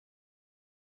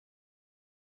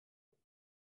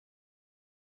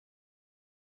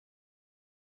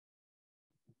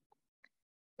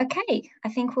Okay, I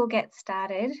think we'll get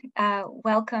started.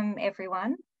 Welcome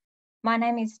everyone. My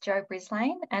name is Jo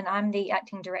Brislane and I'm the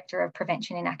Acting Director of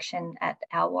Prevention in Action at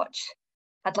Our Watch.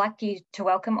 I'd like to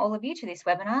welcome all of you to this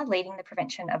webinar, Leading the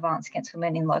Prevention of Violence Against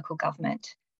Women in Local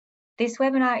Government. This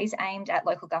webinar is aimed at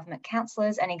local government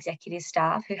councillors and executive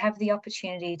staff who have the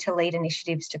opportunity to lead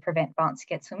initiatives to prevent violence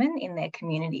against women in their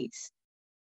communities.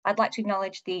 I'd like to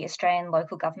acknowledge the Australian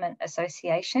Local Government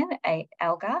Association,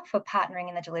 ALGA, for partnering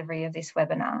in the delivery of this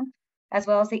webinar, as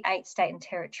well as the 8 state and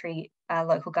territory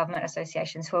local government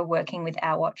associations who are working with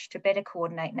Our Watch to better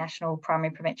coordinate national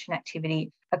primary prevention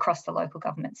activity across the local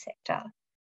government sector.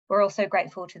 We're also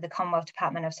grateful to the Commonwealth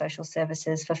Department of Social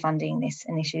Services for funding this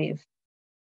initiative.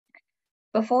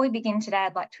 Before we begin today,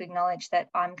 I'd like to acknowledge that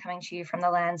I'm coming to you from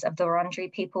the lands of the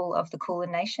Wurundjeri people of the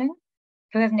Kulin Nation,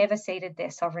 who have never ceded their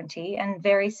sovereignty, and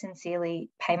very sincerely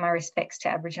pay my respects to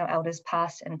Aboriginal elders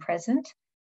past and present,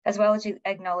 as well as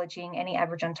acknowledging any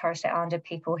Aboriginal and Torres Strait Islander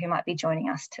people who might be joining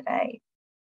us today.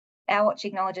 Our Watch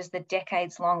acknowledges the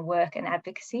decades-long work and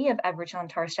advocacy of Aboriginal and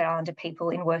Torres Strait Islander people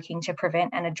in working to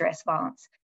prevent and address violence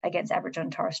against Aboriginal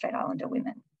and Torres Strait Islander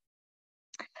women.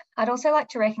 I'd also like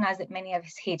to recognise that many of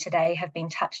us here today have been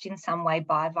touched in some way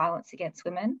by violence against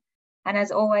women. And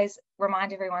as always,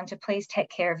 remind everyone to please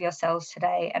take care of yourselves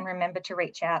today and remember to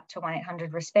reach out to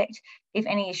 1800-RESPECT if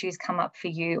any issues come up for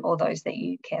you or those that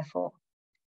you care for.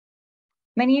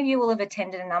 Many of you will have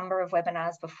attended a number of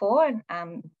webinars before.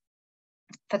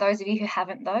 For those of you who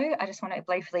haven't though, I just want to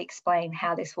briefly explain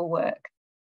how this will work.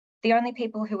 The only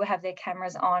people who will have their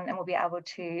cameras on and will be able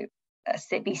to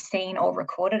be seen or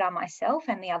recorded are myself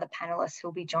and the other panellists who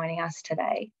will be joining us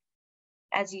today.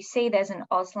 As you see, there's an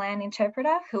Auslan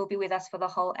interpreter who will be with us for the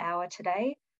whole hour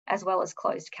today, as well as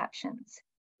closed captions.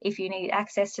 If you need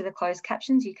access to the closed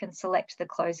captions, you can select the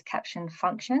closed caption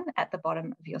function at the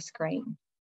bottom of your screen.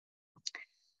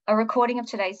 A recording of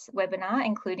today's webinar,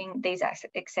 including these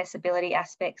accessibility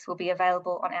aspects, will be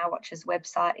available on Our Watch's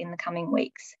website in the coming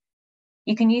weeks.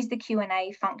 You can use the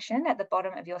Q&A function at the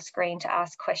bottom of your screen to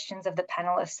ask questions of the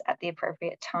panellists at the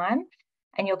appropriate time,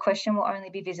 and your question will only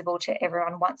be visible to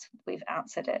everyone once we've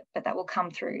answered it, but that will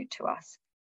come through to us.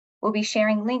 We'll be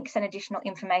sharing links and additional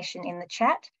information in the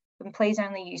chat, and please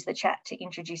only use the chat to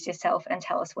introduce yourself and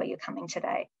tell us where you're coming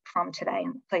from today,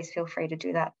 and please feel free to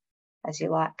do that as you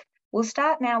like. We'll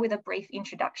start now with a brief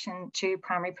introduction to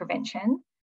primary prevention,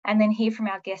 and then hear from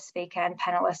our guest speaker and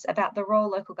panellists about the role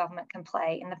local government can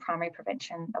play in the primary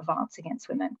prevention of violence against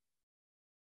women.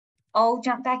 I'll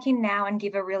jump back in now and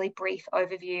give a really brief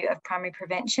overview of primary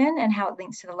prevention and how it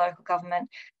links to the local government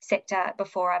sector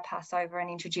before I pass over and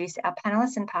introduce our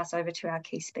panellists and pass over to our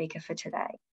key speaker for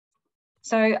today.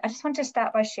 So I just want to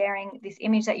start by sharing this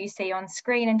image that you see on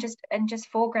screen and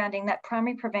just foregrounding that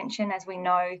primary prevention, as we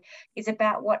know, is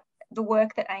about the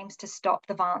work that aims to stop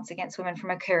the violence against women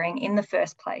from occurring in the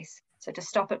first place. So to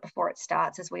stop it before it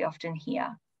starts, as we often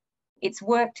hear. It's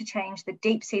work to change the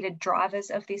deep-seated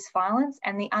drivers of this violence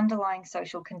and the underlying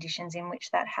social conditions in which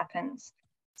that happens.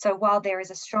 So while there is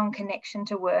a strong connection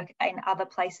to work in other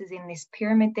places in this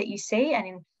pyramid that you see, and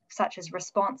in such as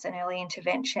response and early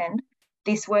intervention,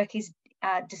 this work is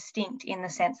distinct in the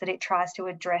sense that it tries to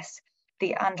address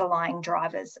the underlying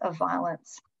drivers of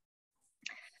violence.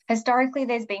 Historically,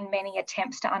 there's been many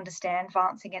attempts to understand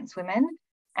violence against women,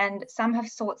 and some have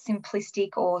sought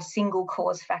simplistic or single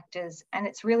cause factors. And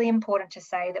it's really important to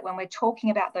say that when we're talking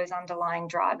about those underlying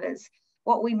drivers,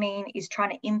 what we mean is trying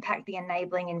to impact the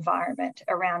enabling environment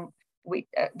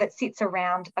that sits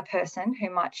around a person who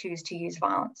might choose to use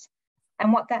violence.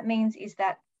 And what that means is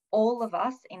that all of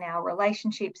us in our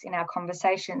relationships, in our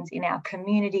conversations, in our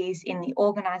communities, in the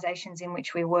organisations in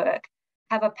which we work,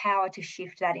 have a power to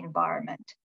shift that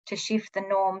environment, to shift the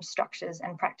norms, structures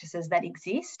and practices that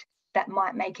exist that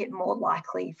might make it more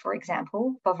likely, for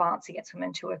example, for violence against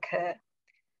women to occur.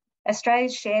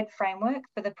 Australia's shared framework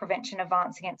for the prevention of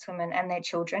violence against women and their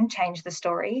children, Change the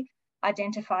Story,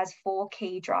 identifies 4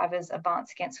 key drivers of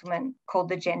violence against women called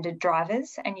the gendered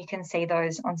drivers, and you can see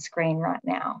those on screen right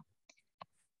now.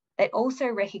 It also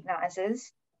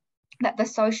recognises that the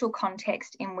social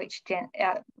context in which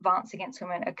violence against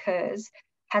women occurs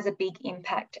has a big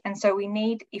impact. And so we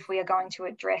need, if we are going to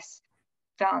address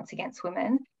violence against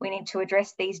women, we need to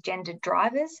address these gendered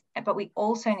drivers, but we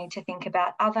also need to think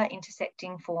about other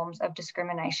intersecting forms of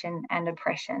discrimination and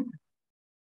oppression.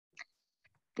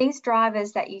 These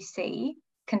drivers that you see,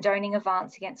 condoning of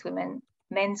violence against women,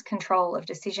 men's control of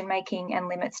decision-making and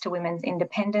limits to women's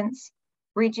independence,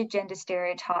 rigid gender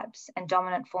stereotypes and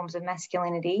dominant forms of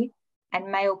masculinity,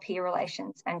 and male peer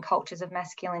relations and cultures of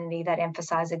masculinity that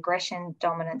emphasise aggression,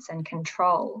 dominance and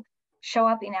control, show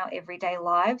up in our everyday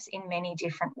lives in many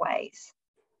different ways.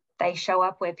 They show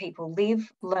up where people live,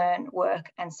 learn,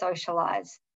 work and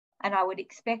socialise. And I would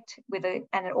expect with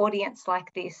an audience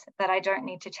like this that I don't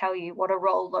need to tell you what a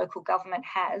role local government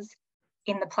has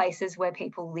in the places where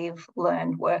people live,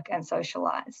 learn, work and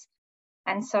socialise.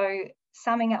 And so,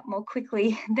 summing up more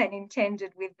quickly than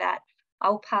intended with that,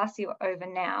 I'll pass you over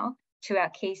now to our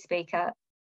key speaker,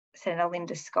 Senator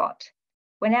Linda Scott.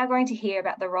 We're now going to hear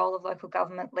about the role of local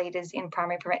government leaders in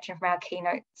primary prevention from our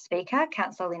keynote speaker,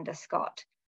 Councillor Linda Scott.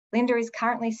 Linda is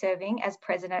currently serving as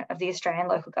President of the Australian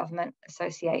Local Government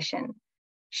Association.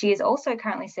 She is also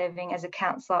currently serving as a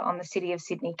councillor on the City of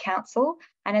Sydney Council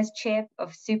and as Chair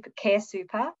of Care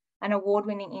Super, an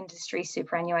award-winning industry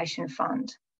superannuation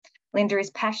fund. Linda is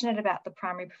passionate about the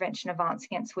primary prevention of violence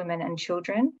against women and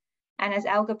children, and as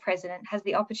ALGA President has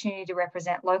the opportunity to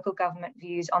represent local government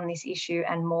views on this issue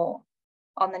and more.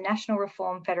 On the National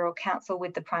Reform Federal Council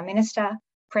with the Prime Minister,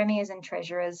 Premiers and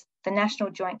Treasurers, the National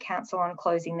Joint Council on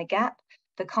Closing the Gap,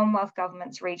 the Commonwealth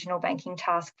Government's Regional Banking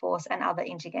Task Force and other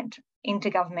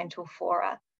intergovernmental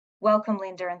fora. Welcome,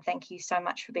 Linda, and thank you so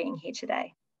much for being here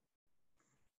today.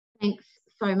 Thanks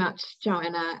so much,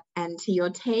 Joanna, and to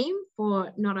your team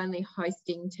for not only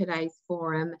hosting today's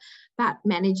forum, but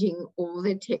managing all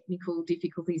the technical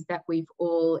difficulties that we've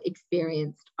all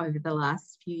experienced over the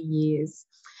last few years.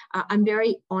 I'm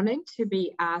very honoured to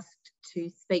be asked to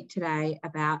speak today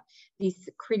about this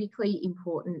critically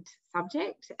important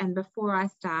subject. And before I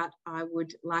start, I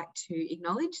would like to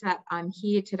acknowledge that I'm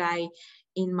here today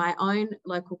in my own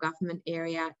local government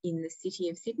area in the City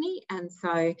of Sydney. And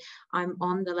so I'm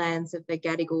on the lands of the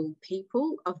Gadigal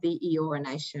people of the Eora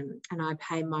Nation, and I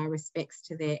pay my respects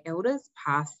to their elders,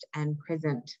 past and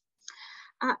present.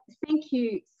 Thank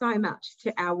you so much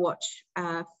to Our Watch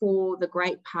for the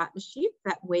great partnership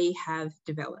that we have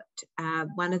developed.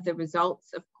 One of the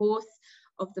results, of course,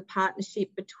 of the partnership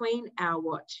between Our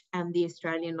Watch and the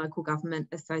Australian Local Government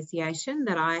Association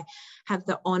that I have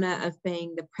the honour of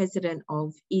being the president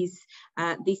of is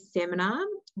this seminar,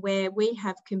 where we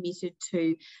have committed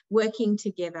to working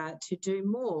together to do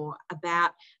more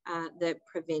about the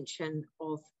prevention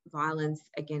of violence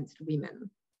against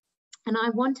women. And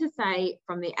I want to say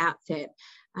from the outset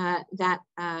that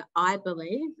I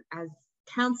believe as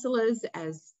councillors,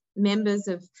 as members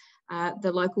of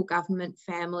the local government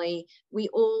family, we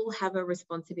all have a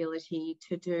responsibility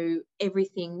to do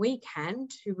everything we can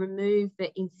to remove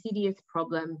the insidious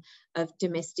problem of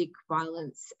domestic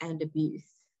violence and abuse.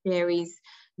 There is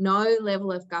no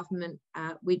level of government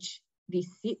which this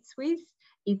sits with.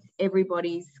 It's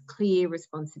everybody's clear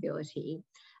responsibility.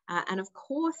 And of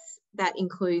course, that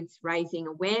includes raising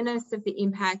awareness of the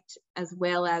impact as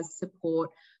well as support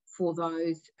for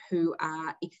those who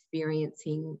are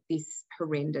experiencing this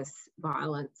horrendous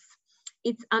violence.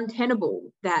 It's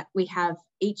untenable that we have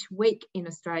each week in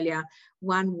Australia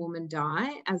one woman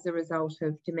die as a result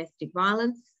of domestic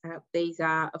violence. These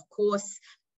are, of course,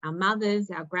 our mothers,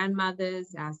 our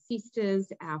grandmothers, our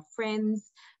sisters, our friends,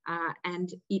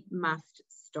 and it must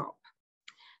stop.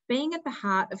 Being at the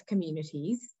heart of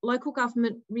communities, local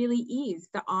government really is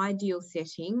the ideal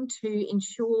setting to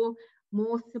ensure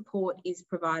more support is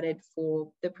provided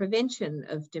for the prevention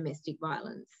of domestic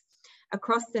violence.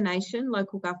 Across the nation,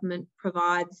 local government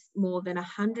provides more than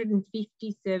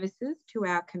 150 services to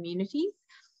our communities.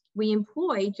 We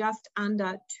employ just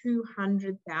under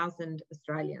 200,000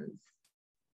 Australians.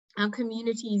 Our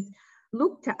communities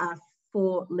look to us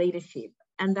for leadership.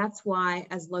 And that's why,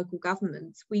 as local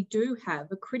governments, we do have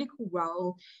a critical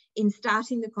role in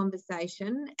starting the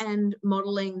conversation and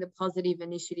modelling the positive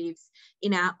initiatives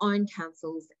in our own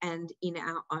councils and in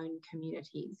our own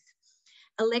communities.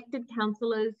 Elected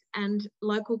councillors and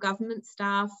local government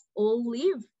staff all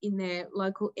live in their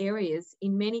local areas.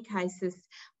 In many cases,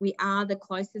 we are the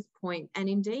closest point, and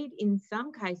indeed, in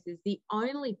some cases, the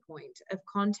only point of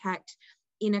contact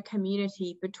in a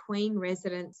community between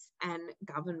residents and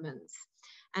governments.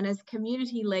 And as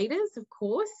community leaders, of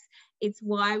course, it's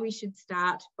why we should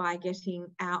start by getting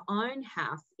our own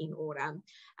house in order,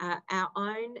 our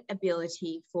own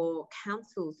ability for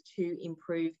councils to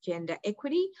improve gender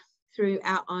equity through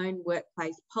our own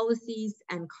workplace policies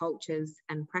and cultures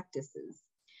and practices.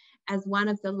 As one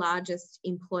of the largest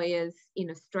employers in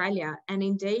Australia, and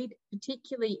indeed,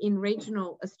 particularly in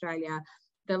regional Australia,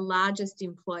 the largest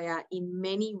employer in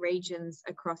many regions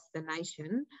across the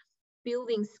nation,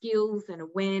 building skills and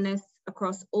awareness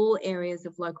across all areas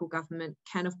of local government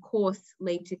can, of course,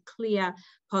 lead to clear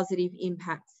positive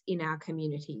impacts in our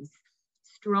communities.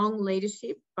 Strong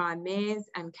leadership by mayors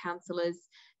and councillors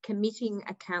committing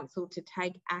a council to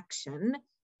take action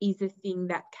is a thing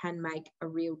that can make a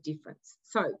real difference.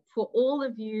 So for all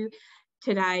of you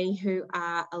today who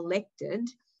are elected,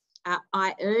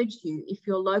 I urge you, if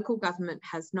your local government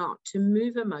has not, to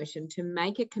move a motion to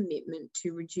make a commitment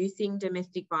to reducing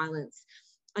domestic violence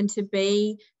and to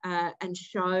be and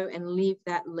show and live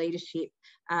that leadership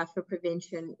for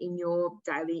prevention in your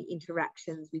daily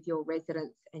interactions with your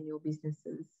residents and your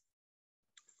businesses.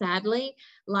 Sadly,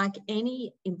 like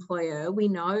any employer, we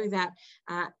know that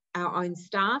our own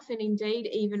staff and indeed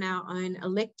even our own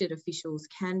elected officials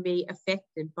can be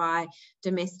affected by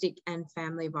domestic and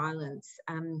family violence.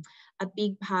 A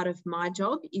big part of my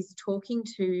job is talking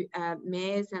to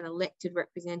mayors and elected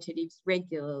representatives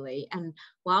regularly, and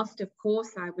whilst of course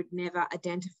I would never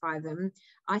identify them,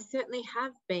 I certainly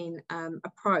have been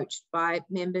approached by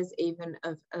members even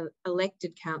of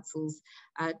elected councils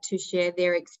to share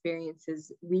their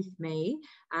experiences with me.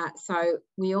 So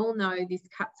we all know this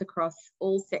cuts across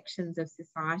all sections of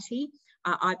society.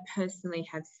 I personally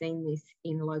have seen this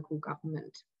in local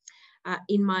government.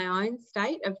 In my own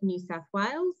state of New South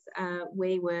Wales,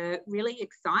 we were really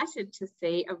excited to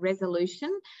see a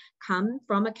resolution come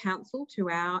from a council to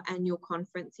our annual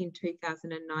conference in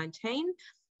 2019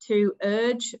 to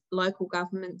urge local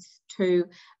governments to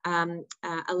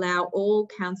allow all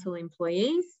council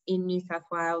employees in New South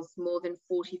Wales, more than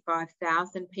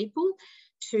 45,000 people,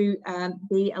 to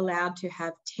be allowed to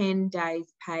have 10 days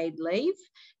paid leave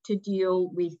to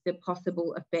deal with the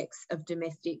possible effects of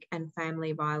domestic and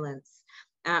family violence.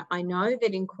 I know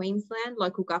that in Queensland,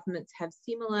 local governments have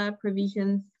similar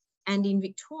provisions, and in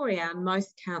Victoria,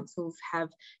 most councils have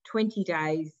 20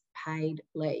 days paid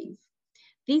leave.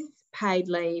 This paid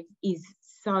leave is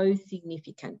so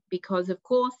significant because, of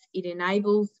course, it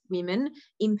enables women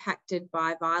impacted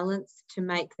by violence to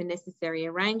make the necessary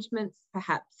arrangements,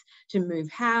 perhaps to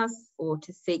move house or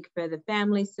to seek further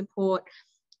family support,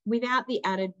 without the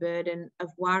added burden of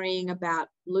worrying about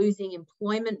losing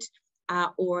employment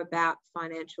or about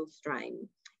financial strain.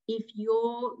 If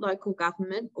your local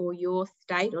government or your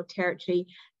state or territory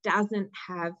doesn't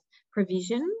have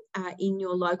provision in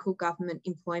your local government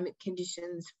employment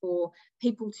conditions for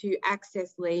people to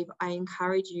access leave, I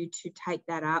encourage you to take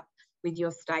that up with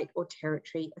your state or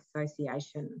territory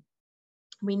association.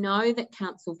 We know that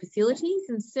council facilities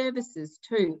and services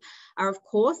too are of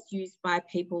course used by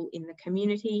people in the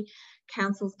community.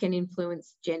 Councils can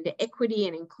influence gender equity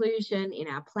and inclusion in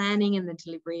our planning and the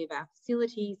delivery of our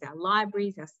facilities, our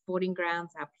libraries, our sporting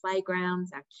grounds, our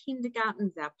playgrounds, our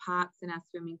kindergartens, our parks and our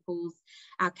swimming pools,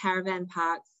 our caravan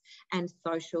parks and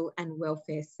social and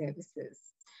welfare services.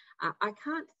 I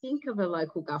can't think of a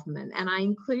local government, and I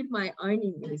include my own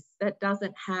in this, that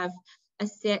doesn't have a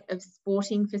set of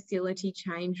sporting facility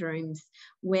change rooms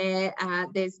where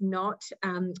there's not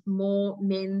more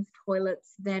men's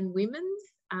toilets than women's,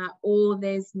 or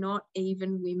there's not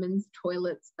even women's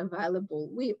toilets available.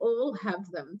 We all have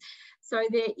them. So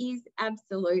there is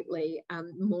absolutely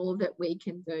more that we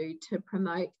can do to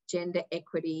promote gender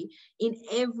equity in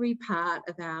every part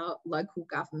of our local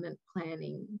government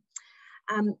planning.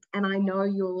 And I know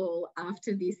you'll all,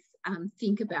 after this,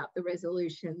 think about the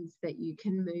resolutions that you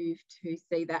can move to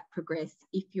see that progress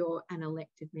if you're an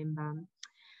elected member.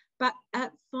 But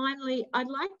finally, I'd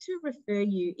like to refer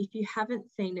you, if you haven't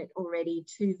seen it already,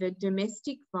 to the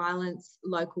Domestic Violence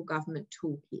Local Government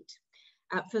Toolkit.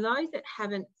 For those that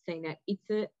haven't seen it, it's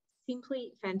a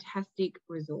simply fantastic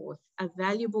resource, a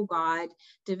valuable guide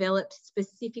developed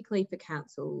specifically for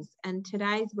councils. And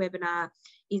today's webinar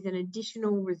is an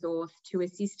additional resource to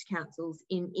assist councils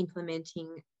in implementing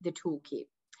the toolkit.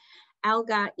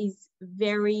 ALGA is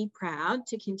very proud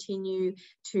to continue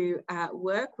to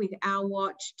work with Our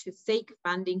Watch to seek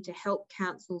funding to help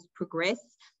councils progress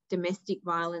domestic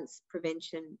violence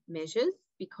prevention measures,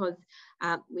 because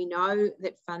we know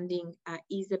that funding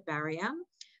is a barrier.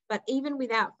 But even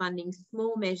without funding,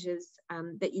 small measures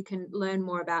that you can learn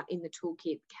more about in the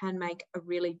toolkit can make a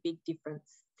really big difference.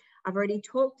 I've already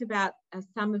talked about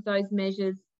some of those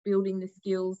measures, building the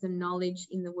skills and knowledge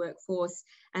in the workforce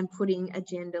and putting a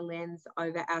gender lens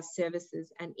over our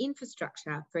services and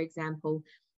infrastructure, for example.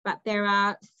 But there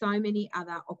are so many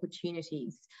other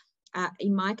opportunities.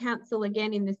 In my council,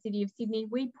 again, in the City of Sydney,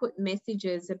 we put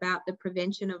messages about the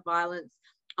prevention of violence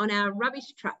on our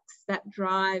rubbish trucks that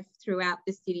drive throughout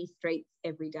the city streets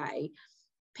every day.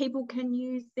 People can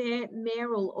use their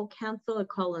mayoral or councillor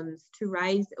columns to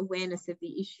raise awareness of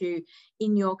the issue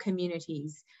in your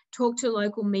communities. Talk to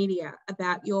local media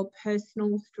about your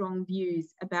personal strong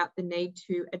views about the need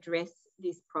to address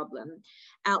this problem.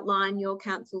 Outline your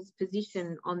council's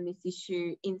position on this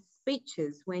issue in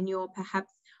speeches when you're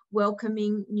perhaps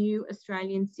welcoming new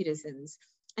Australian citizens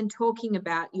and talking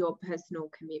about your personal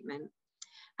commitment.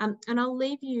 And I'll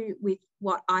leave you with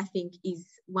what I think is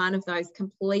one of those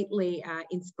completely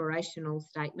inspirational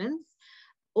statements.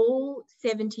 All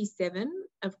 77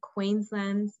 of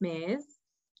Queensland's mayors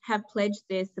have pledged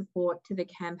their support to the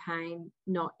campaign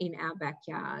Not in Our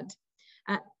Backyard.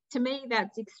 To me,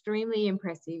 that's extremely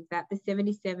impressive that the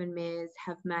 77 mayors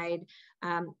have made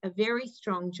a very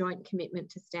strong joint commitment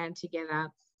to stand together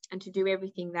and to do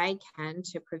everything they can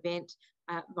to prevent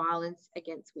violence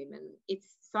against women.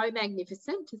 It's so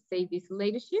magnificent to see this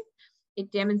leadership.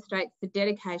 It demonstrates the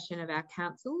dedication of our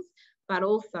councils, but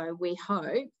also, we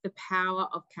hope, the power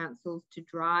of councils to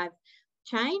drive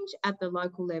change at the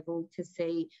local level to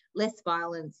see less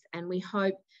violence, and we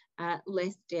hope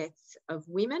less deaths of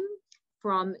women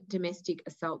from domestic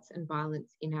assaults and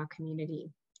violence in our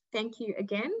community. Thank you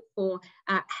again for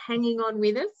hanging on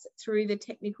with us through the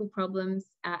technical problems,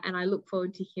 and I look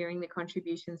forward to hearing the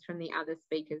contributions from the other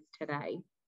speakers today.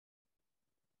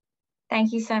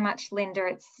 Thank you so much, Linda.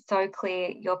 It's so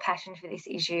clear your passion for this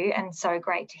issue, and so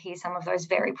great to hear some of those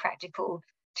very practical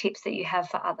tips that you have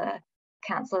for other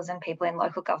councillors and people in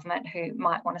local government who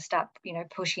might want to start,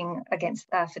 pushing against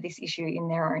for this issue in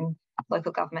their own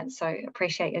local government. So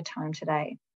appreciate your time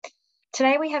today.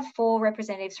 Today we have 4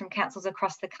 representatives from councils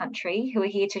across the country who are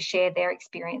here to share their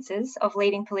experiences of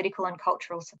leading political and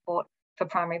cultural support for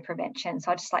primary prevention.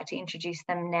 So I'd just like to introduce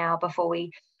them now before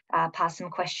we pass some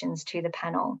questions to the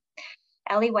panel.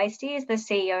 Ali Wasty is the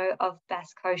CEO of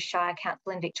Bass Coast Shire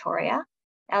Council in Victoria.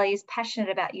 Ali is passionate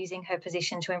about using her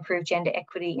position to improve gender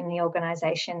equity in the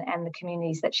organisation and the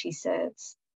communities that she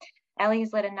serves. Ali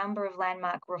has led a number of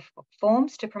landmark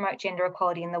reforms to promote gender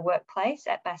equality in the workplace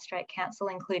at Bass Strait Council,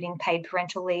 including paid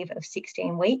parental leave of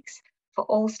 16 weeks for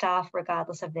all staff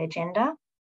regardless of their gender,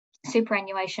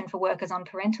 superannuation for workers on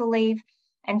parental leave,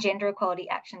 and gender equality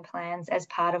action plans as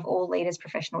part of all leaders'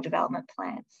 professional development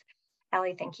plans.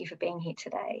 Ali, thank you for being here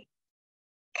today.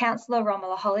 Councillor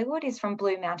Romola Hollywood is from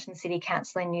Blue Mountain City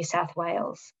Council in New South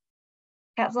Wales.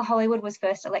 Councillor Hollywood was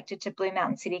first elected to Blue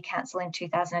Mountain City Council in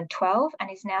 2012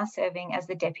 and is now serving as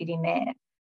the Deputy Mayor.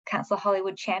 Councillor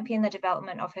Hollywood championed the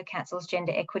development of her council's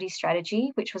gender equity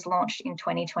strategy, which was launched in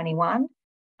 2021,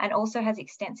 and also has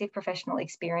extensive professional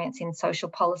experience in social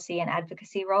policy and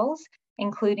advocacy roles,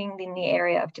 including in the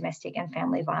area of domestic and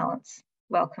family violence.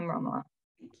 Welcome, Romola.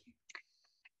 Thank you.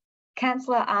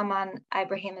 Councillor Arman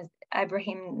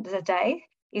Ibrahimzadeh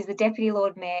is the Deputy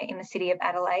Lord Mayor in the City of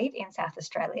Adelaide in South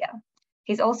Australia.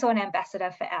 He's also an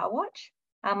ambassador for Our Watch.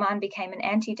 Arman became an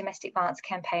anti-domestic violence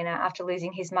campaigner after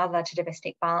losing his mother to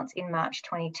domestic violence in March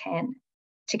 2010.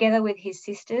 Together with his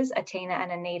sisters, Atina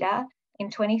and Anita,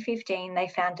 in 2015 they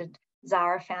founded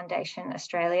Zara Foundation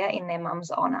Australia in their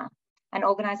mum's honour, an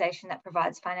organisation that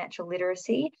provides financial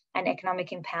literacy and economic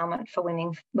empowerment for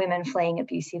women fleeing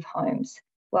abusive homes.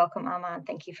 Welcome, Arman.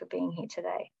 Thank you for being here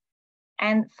today.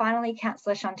 And finally,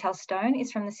 Councillor Chantel Stone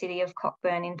is from the City of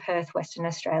Cockburn in Perth, Western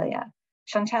Australia.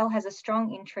 Chantel has a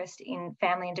strong interest in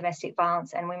family and domestic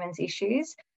violence and women's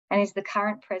issues and is the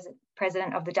current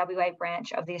president of the WA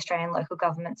branch of the Australian Local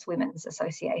Governments Women's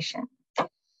Association.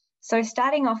 So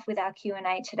starting off with our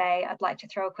Q&A today, I'd like to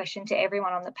throw a question to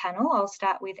everyone on the panel. I'll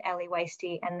start with Ali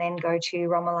Wasty and then go to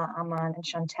Romola, Arman and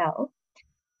Chantel.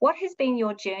 What has been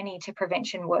your journey to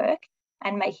prevention work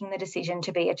and making the decision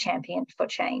to be a champion for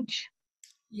change?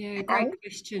 Yeah,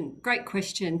 great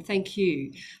question. Thank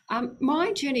you.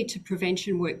 My journey to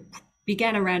prevention work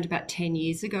began around about 10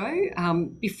 years ago.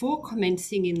 Before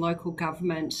commencing in local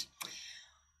government,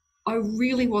 I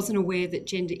really wasn't aware that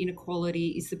gender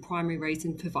inequality is the primary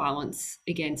reason for violence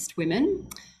against women.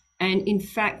 And in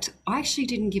fact, I actually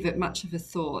didn't give it much of a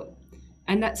thought.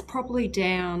 And that's probably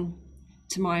down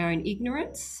to my own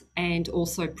ignorance and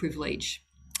also privilege.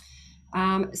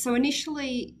 So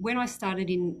initially, when I started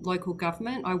in local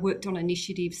government, I worked on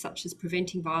initiatives such as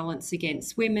preventing violence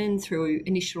against women through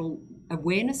initial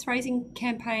awareness raising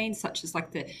campaigns, such as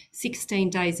like the 16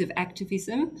 days of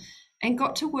activism, and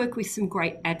got to work with some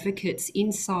great advocates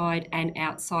inside and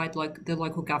outside the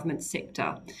local government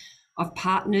sector. I've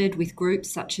partnered with groups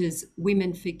such as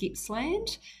Women for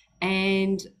Gippsland,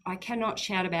 and I cannot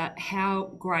shout about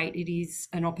how great it is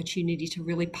an opportunity to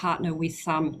really partner with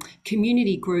some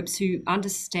community groups who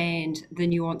understand the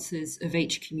nuances of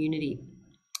each community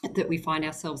that we find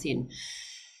ourselves in.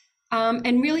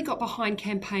 And really got behind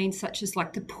campaigns such as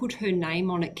like the Put Her Name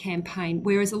On It campaign,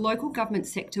 where as a local government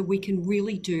sector, we can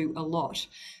really do a lot.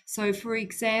 So for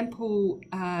example,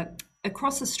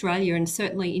 across Australia and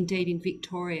certainly indeed in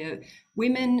Victoria,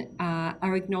 women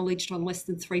are acknowledged on less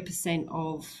than 3%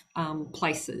 of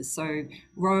places. So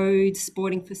roads,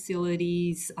 sporting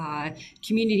facilities,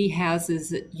 community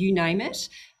houses, you name it.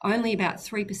 only about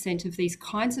 3% of these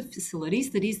kinds of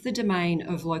facilities that is the domain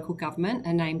of local government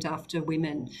are named after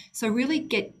women. So really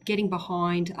getting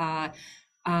behind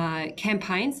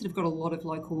campaigns that have got a lot of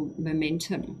local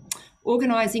momentum.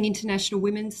 Organising International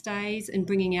Women's Days and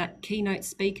bringing out keynote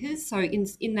speakers. So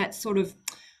in that sort of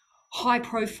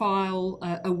high-profile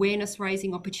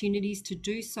awareness-raising opportunities to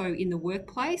do so in the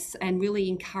workplace and really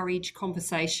encourage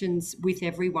conversations with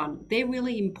everyone. They're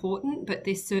really important, but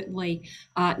they're certainly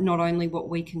not only what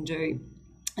we can do.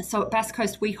 So at Bass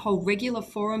Coast, we hold regular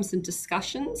forums and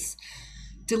discussions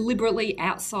deliberately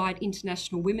outside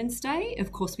International Women's Day.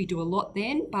 Of course, we do a lot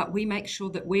then, but we make sure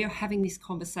that we are having this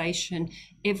conversation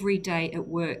every day at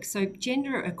work. So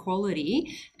gender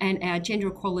equality and our gender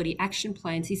equality action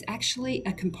plans is actually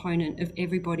a component of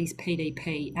everybody's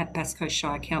PDP at Bass Coast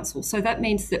Shire Council. So that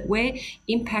means that we're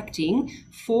impacting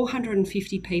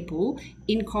 450 people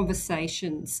in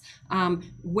conversations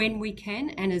when we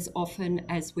can and as often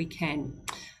as we can.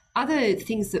 Other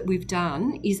things that we've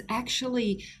done is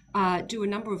actually do a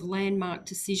number of landmark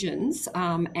decisions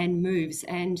and moves.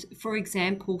 And for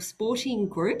example, sporting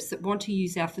groups that want to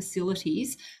use our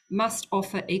facilities must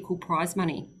offer equal prize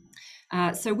money.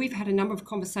 So we've had a number of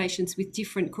conversations with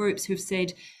different groups who've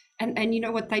said, and you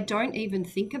know what, they don't even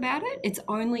think about it. It's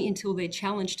only until they're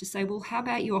challenged to say, well, how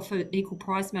about you offer equal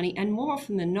prize money? And more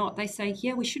often than not, they say,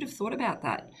 yeah, we should have thought about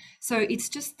that. So it's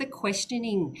just the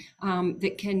questioning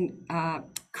that can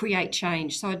create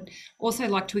change. So I'd also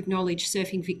like to acknowledge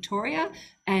Surfing Victoria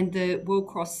and the World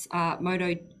Cross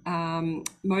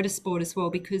Motorsport as well,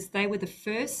 because they were the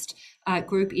first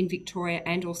group in Victoria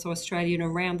and also Australia and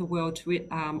around the world to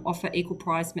offer equal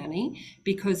prize money,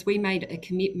 because we made a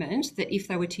commitment that if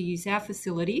they were to use our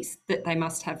facilities, that they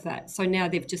must have that. So now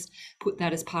they've just put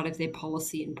that as part of their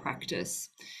policy and practice.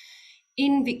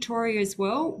 In Victoria as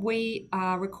well, we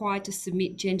are required to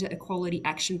submit gender equality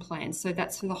action plans. So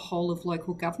that's for the whole of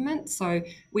local government. So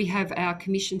we have our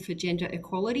Commission for Gender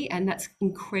Equality, and that's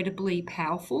incredibly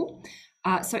powerful.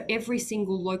 So every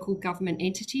single local government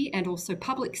entity and also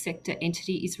public sector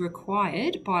entity is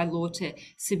required by law to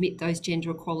submit those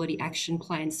gender equality action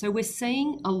plans. So we're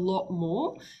seeing a lot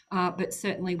more, but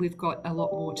certainly we've got a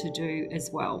lot more to do as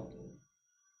well.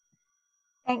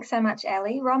 Thanks so much,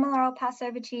 Ellie. Romola, I'll pass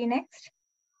over to you next.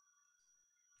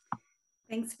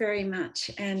 Thanks very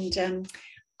much. And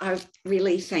I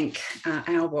really thank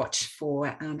Our Watch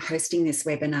for hosting this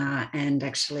webinar and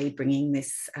actually bringing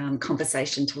this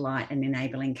conversation to light and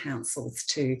enabling councils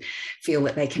to feel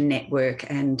that they can network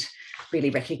and really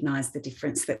recognise the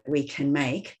difference that we can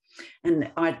make.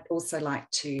 And I'd also like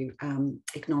to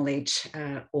acknowledge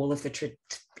all of the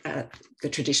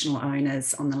traditional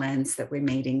owners on the lands that we're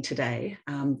meeting today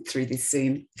through this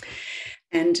Zoom.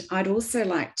 And I'd also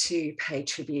like to pay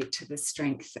tribute to the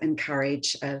strength and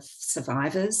courage of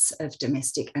survivors of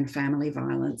domestic and family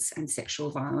violence and sexual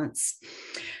violence.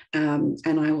 And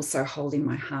I also hold in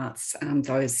my heart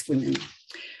those women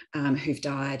who've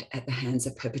died at the hands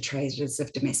of perpetrators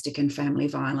of domestic and family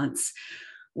violence.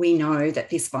 We know that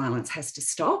this violence has to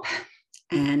stop,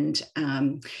 and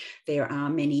there are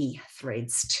many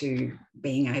threads to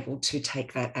being able to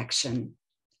take that action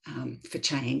for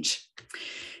change.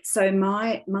 So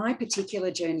my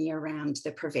particular journey around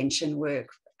the prevention work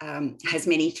has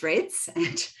many threads,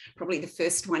 and probably the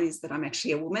first one is that I'm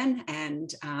actually a woman, and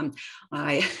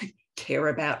I care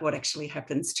about what actually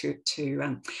happens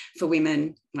for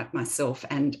women like myself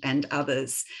and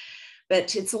others.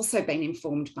 But it's also been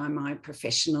informed by my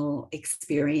professional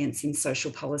experience in social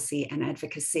policy and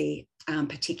advocacy,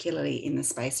 particularly in the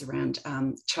space around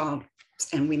child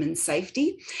and women's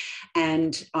safety.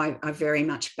 And I very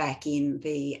much back in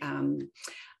the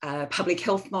public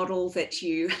health model that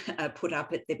you put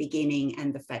up at the beginning,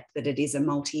 and the fact that it is a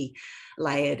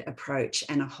multi-layered approach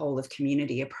and a whole of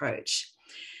community approach.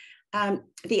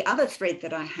 The other thread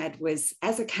that I had was,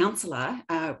 as a councillor,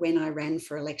 when I ran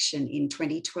for election in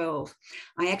 2012,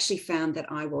 I actually found that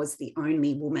I was the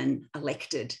only woman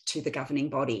elected to the governing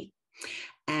body.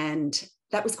 And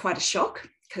that was quite a shock,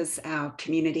 because our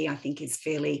community, I think, is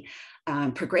fairly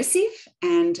progressive.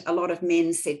 And a lot of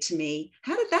men said to me,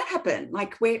 how did that happen?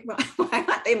 Like, why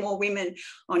aren't there more women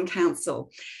on council?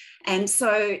 And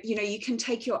so, you know, you can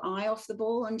take your eye off the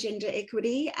ball on gender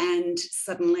equity and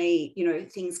suddenly, you know,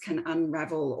 things can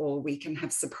unravel, or we can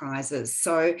have surprises.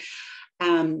 So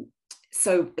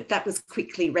that was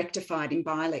quickly rectified in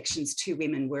by-elections. 2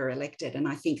 women were elected. And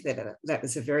I think that that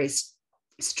was a very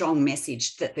strong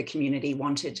message that the community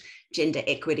wanted gender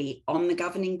equity on the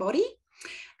governing body.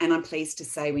 And I'm pleased to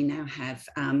say we now have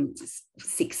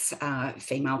 6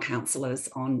 female councillors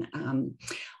on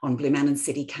Blue Mountain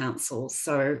City Council.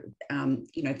 So,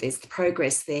 you know, there's the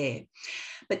progress there.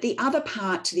 But the other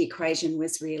part to the equation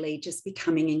was really just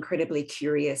becoming incredibly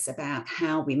curious about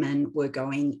how women were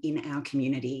going in our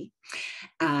community.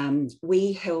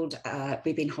 We've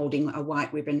been holding a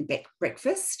white ribbon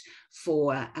breakfast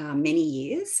for many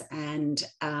years, and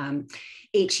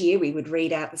each year we would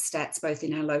read out the stats both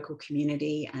in our local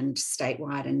community and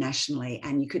statewide and nationally,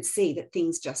 and you could see that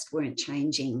things just weren't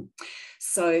changing.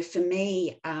 So for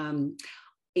me,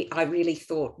 I really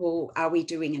thought, well, are we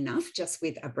doing enough just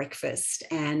with a breakfast?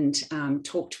 And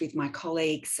talked with my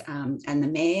colleagues and the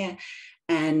mayor,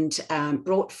 and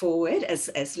brought forward,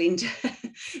 as Linda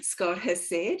Scott has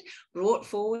said, brought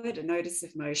forward a notice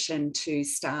of motion to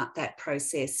start that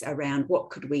process around what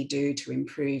could we do to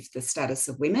improve the status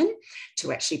of women,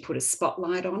 to actually put a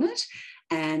spotlight on it.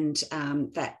 And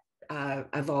that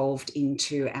evolved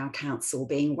into our council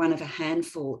being one of a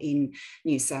handful in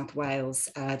New South Wales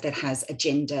that has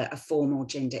a formal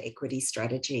gender equity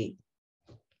strategy.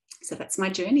 So that's my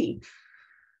journey.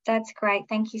 That's great.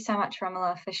 Thank you so much,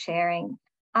 Romola, for sharing.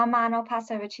 Armand, I'll pass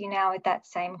over to you now with that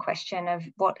same question of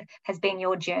what has been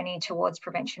your journey towards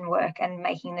prevention work and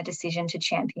making the decision to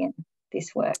champion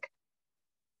this work.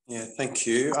 Yeah, thank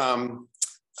you.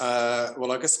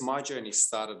 Well, I guess my journey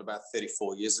started about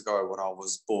 34 years ago when I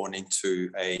was born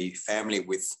into a family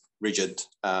with rigid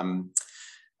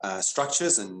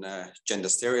structures and gender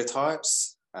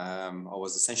stereotypes. I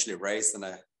was essentially raised in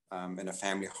a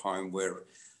family home where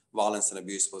violence and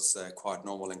abuse was quite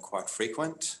normal and quite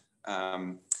frequent.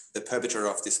 The perpetrator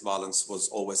of this violence was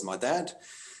always my dad.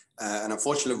 And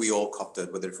unfortunately, we all copped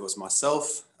it, whether it was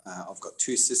myself, I've got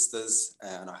 2 sisters,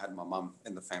 and I had my mum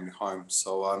in the family home.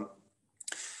 So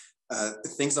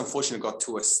things unfortunately got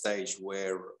to a stage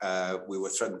where we were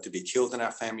threatened to be killed in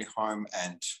our family home,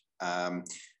 and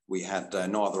we had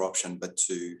no other option but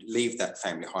to leave that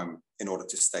family home in order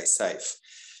to stay safe.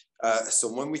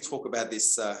 So when we talk about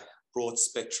this broad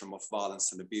spectrum of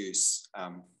violence and abuse,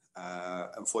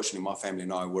 unfortunately, my family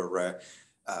and I were,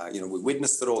 we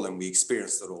witnessed it all and we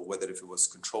experienced it all, whether if it was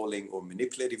controlling or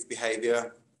manipulative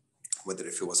behavior, whether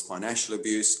if it was financial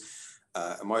abuse,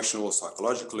 emotional or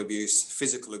psychological abuse,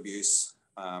 physical abuse,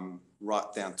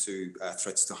 right down to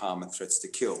threats to harm and threats to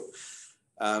kill.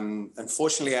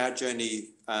 Unfortunately, our journey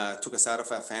took us out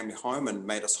of our family home and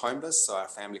made us homeless. So our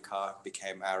family car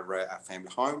became our family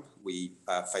home. We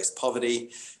faced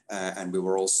poverty, and we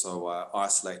were also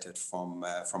isolated from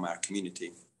our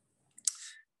community.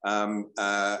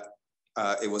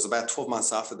 It was about 12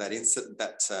 months after that incident,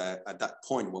 at that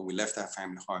point when we left our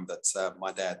family home, that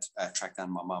my dad tracked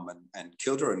down my mum and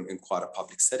killed her in quite a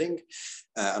public setting.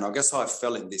 And I guess I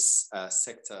fell in this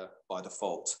sector by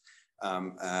default.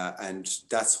 And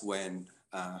that's when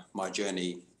my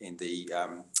journey in the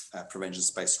prevention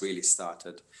space really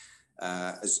started.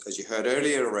 As you heard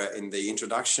earlier in the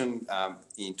introduction,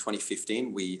 in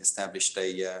 2015, we established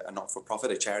a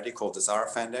not-for-profit, a charity called the Zara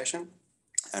Foundation,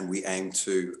 and we aim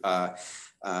to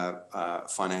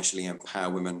financially empower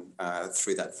women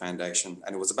through that foundation.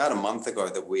 And it was about a month ago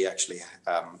that we actually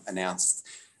announced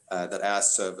that our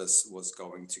service was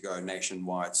going to go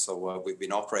nationwide. So we've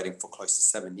been operating for close to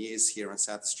 7 years here in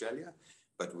South Australia,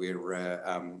 but we're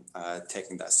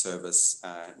taking that service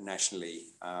nationally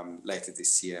later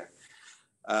this year.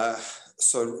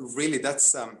 So really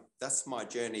that's my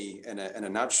journey in a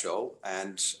nutshell,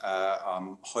 and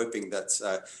I'm hoping that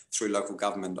through local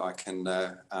government I can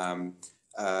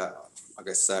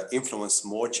influence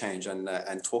more change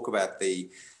and talk about the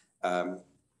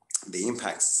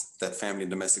impacts that family and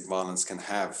domestic violence can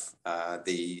have,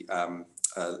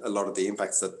 a lot of the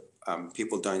impacts that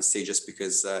people don't see just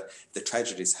because the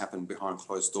tragedies happen behind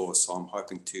closed doors. So I'm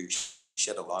hoping to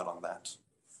shed a light on that.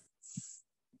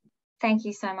 Thank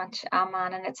you so much,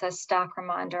 Armand. And it's a stark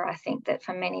reminder, I think, that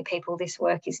for many people, this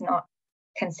work is not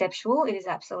conceptual. It is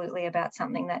absolutely about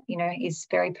something that, is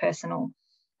very personal.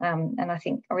 And I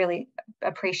think I really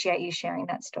appreciate you sharing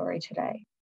that story today.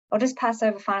 I'll just pass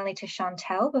over finally to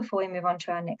Chantel before we move on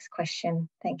to our next question.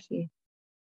 Thank you.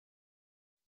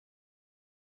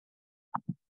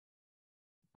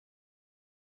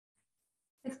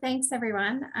 Thanks,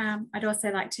 everyone. I'd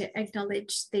also like to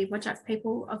acknowledge the Whadjuk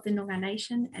people of the Noongar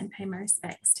Nation and pay my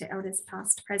respects to elders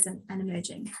past, present and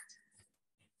emerging.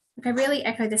 Look, I really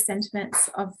echo the sentiments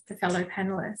of the fellow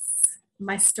panellists.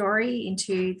 My story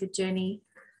into the journey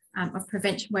of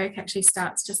prevention work actually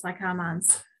starts just like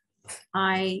Armand's.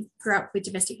 I grew up with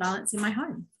domestic violence in my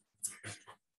home.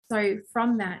 So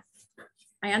from that,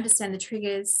 I understand the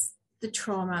triggers, the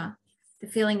trauma, the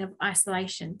feeling of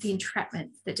isolation, the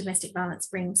entrapment that domestic violence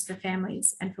brings for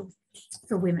families and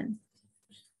for women.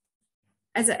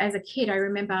 As a kid, I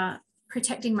remember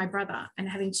protecting my brother and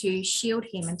having to shield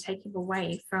him and take him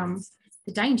away from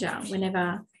the danger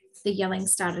whenever the yelling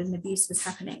started and abuse was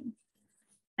happening.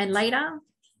 And later,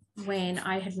 when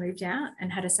I had moved out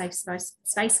and had a safe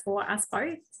space for us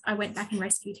both, I went back and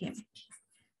rescued him.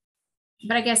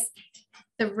 But I guess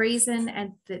the reason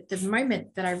and the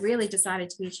moment that I really decided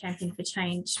to be a champion for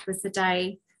change was the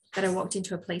day that I walked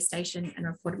into a police station and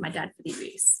reported my dad for the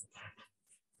abuse.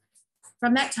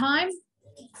 From that time,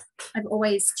 I've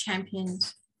always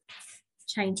championed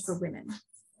change for women.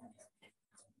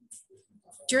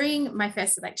 During my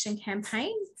first election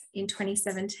campaign in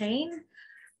 2017,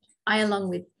 I, along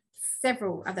with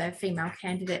several other female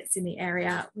candidates in the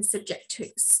area, was subject to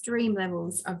extreme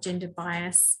levels of gender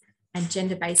bias and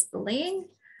gender-based bullying,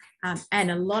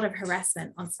 and a lot of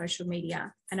harassment on social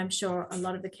media. And I'm sure a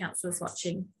lot of the councillors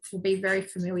watching will be very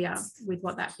familiar with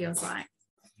what that feels like.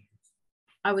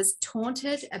 I was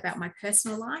taunted about my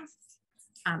personal life,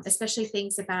 especially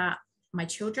things about my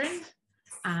children,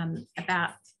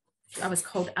 I was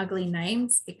called ugly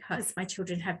names because my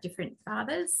children have different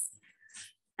fathers.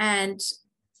 And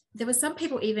there were some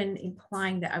people even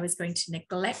implying that I was going to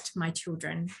neglect my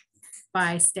children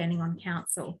by standing on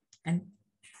council. And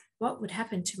what would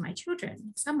happen to my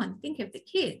children? Someone think of the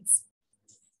kids.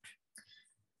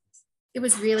 It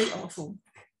was really awful.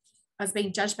 I was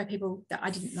being judged by people that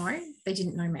I didn't know. They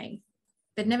didn't know me.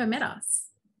 They'd never met us.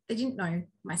 They didn't know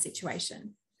my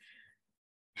situation.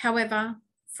 However,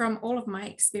 from all of my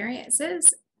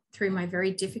experiences through my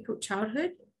very difficult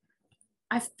childhood,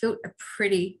 I've built a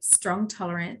pretty strong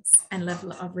tolerance and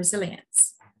level of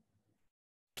resilience.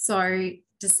 So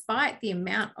despite the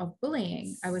amount of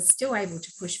bullying, I was still able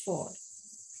to push forward.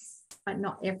 But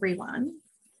not everyone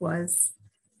was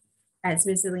as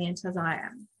resilient as I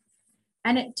am.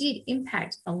 And it did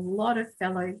impact a lot of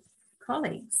fellow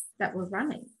colleagues that were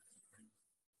running.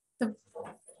 So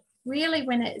really,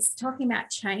 when it's talking about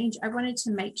change, I wanted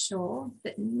to make sure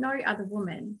that no other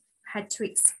woman had to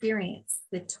experience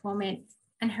the torment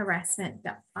and harassment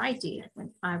that I did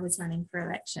when I was running for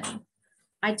election.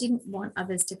 I didn't want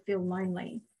others to feel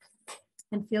lonely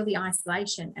and feel the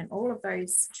isolation and all of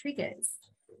those triggers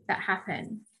that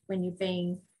happen when you're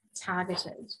being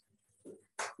targeted.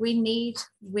 We need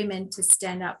women to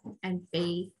stand up and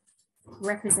be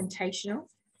representational.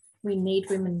 We need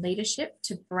women leadership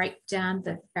to break down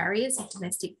the barriers of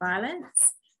domestic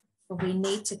violence, but we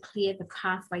need to clear the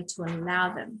pathway to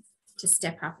allow them to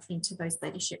step up into those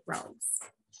leadership roles.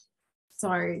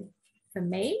 So for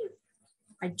me,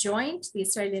 I joined the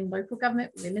Australian Local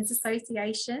Government Women's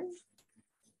Association,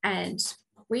 and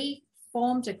we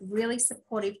formed a really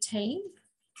supportive team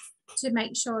to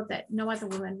make sure that no other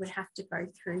woman would have to go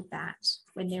through that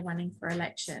when they're running for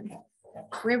election.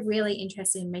 We're really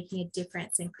interested in making a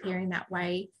difference and clearing that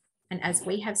way. And as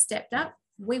we have stepped up,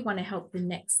 we want to help the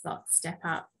next lot step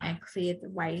up and clear the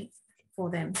way for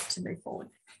them to move forward.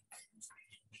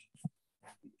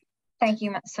 Thank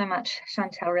you so much,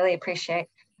 Chantel. Really appreciate,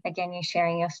 again, you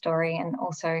sharing your story and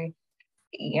also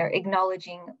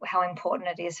acknowledging how important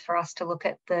it is for us to look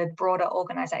at the broader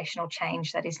organisational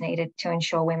change that is needed to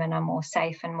ensure women are more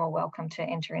safe and more welcome to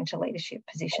enter into leadership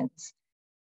positions.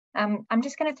 I'm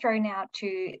just going to throw now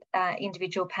to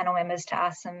individual panel members to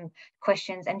ask some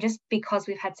questions, and just because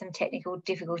we've had some technical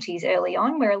difficulties early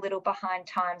on, we're a little behind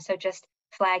time, so just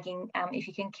flagging, if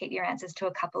you can keep your answers to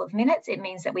a couple of minutes, it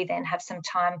means that we then have some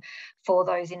time for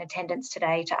those in attendance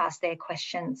today to ask their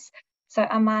questions. So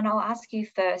Aman, I'll ask you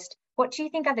first, what do you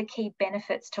think are the key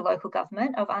benefits to local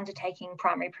government of undertaking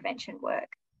primary prevention work?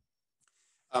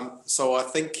 So I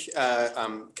think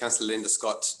Councillor Linda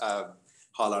Scott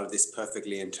highlighted this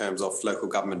perfectly in terms of local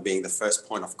government being the first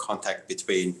point of contact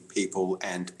between people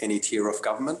and any tier of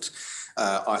government.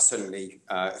 I certainly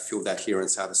feel that here in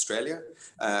South Australia,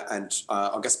 and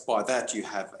I guess by that you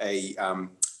have a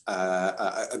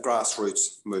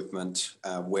grassroots movement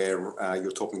where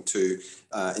you're talking to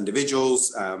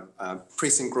individuals,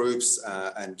 precinct groups,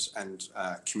 and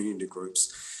community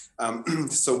groups.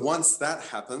 So once that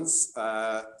happens,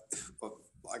 I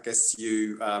guess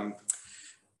you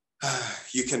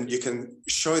can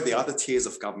show the other tiers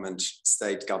of government,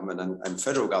 state government and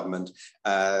federal government,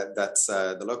 that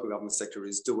the local government sector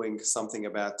is doing something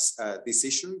about this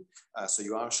issue. So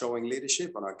you are showing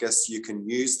leadership, and I guess you can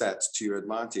use that to your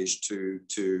advantage to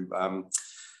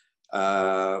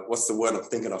what's the word I'm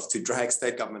thinking of, to drag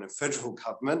state government and federal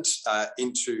government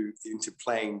into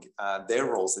playing their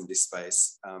roles in this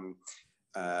space.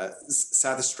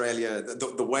 South Australia,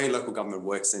 the way local government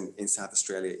works in South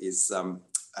Australia is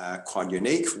quite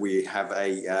unique. We have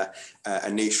a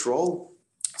niche role.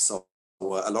 So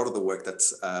a lot of the work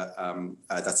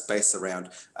that's based around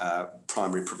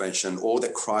primary prevention or the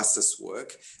crisis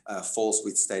work falls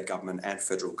with state government and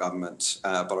federal government.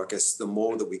 But I guess the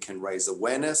more that we can raise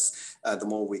awareness, the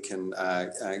more we can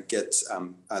get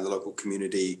the local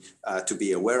community to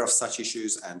be aware of such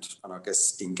issues and I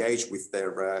guess engage with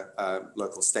their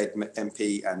local state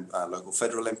MP and local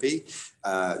federal MP,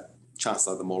 chances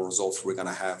are the more results we're going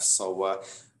to have. So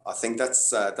I think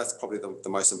that's probably the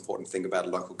most important thing about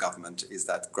local government is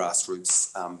that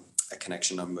grassroots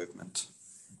connection and movement.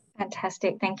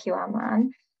 Fantastic. Thank you,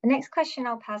 Arman. The next question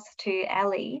I'll pass to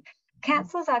Ali.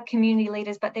 Councils are community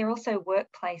leaders, but they're also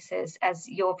workplaces, as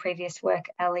your previous work,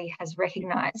 Ali, has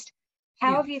recognised.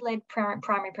 How have you led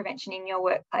primary prevention in your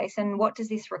workplace, and what does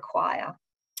this require?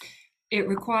 It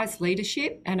requires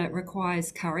leadership and it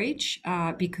requires courage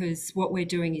because what we're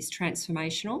doing is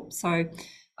transformational. So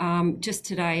just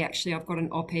today, actually, I've got an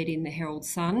op-ed in the Herald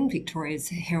Sun, Victoria's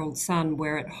Herald Sun,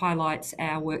 where it highlights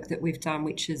our work that we've done,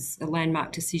 which is a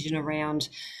landmark decision around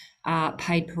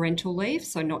paid parental leave,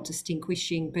 so not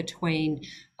distinguishing between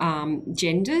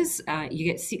genders. You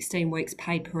get 16 weeks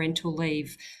paid parental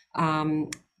leave,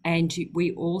 and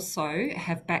we also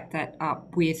have backed that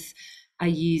up with a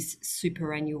year's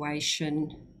superannuation.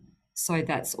 So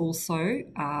that's also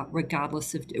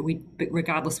regardless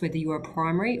whether you're a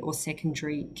primary or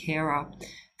secondary carer.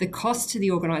 The cost to the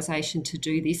organisation to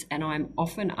do this, and I'm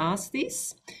often asked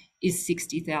this, is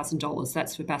 $60,000.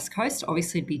 That's for Bass Coast.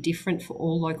 Obviously, it'd be different for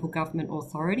all local government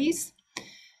authorities.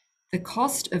 The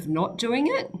cost of not doing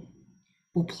it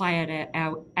will play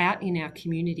out in our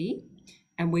community,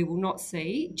 and we will not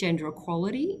see gender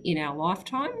equality in our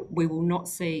lifetime. We will not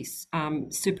see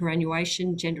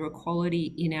superannuation, gender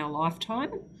equality in our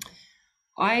lifetime.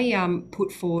 I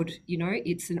put forward,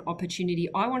 it's an opportunity.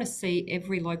 I want to see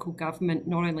every local government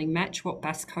not only match what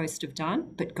Bass Coast have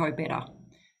done, but go better.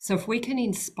 So if we can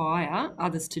inspire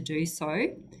others to do so,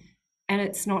 and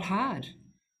it's not hard,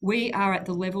 we are at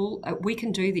the level, we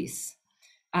can do this.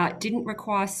 It didn't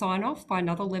require sign off by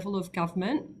another level of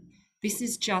government. This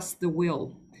is just the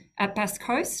will. At Bass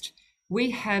Coast, we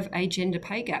have a gender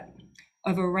pay gap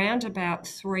of around about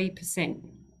 3%.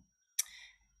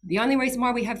 The only reason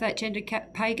why we have that gender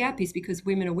pay gap is because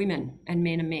women are women and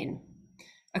men are men.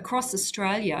 Across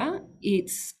Australia,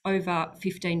 it's over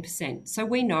 15%. So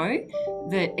we know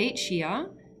that each year,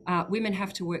 women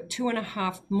have to work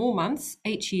 2.5 more months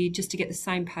each year just to get the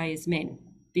same pay as men,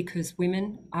 because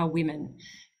women are women.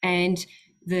 And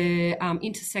the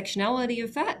intersectionality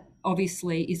of that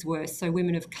obviously is worse. So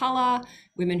women of colour,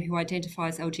 women who identify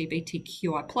as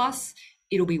LGBTQI+,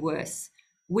 it'll be worse.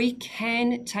 We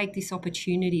can take this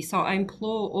opportunity. So I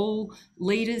implore all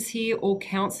leaders here, all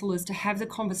councillors, to have the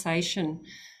conversation.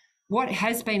 What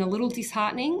has been a little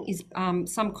disheartening is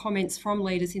some comments from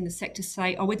leaders in the sector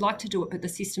say, oh, we'd like to do it, but the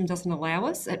system doesn't allow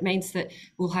us. It means that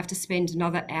we'll have to spend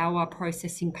another hour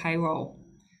processing payroll.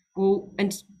 Well,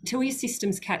 until your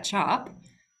systems catch up,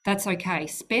 that's okay.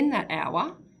 Spend that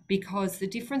hour, because the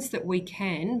difference that we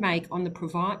can make on the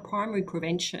primary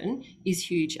prevention is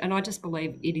huge. And I just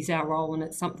believe it is our role, and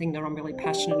it's something that I'm really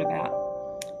passionate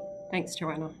about. Thanks,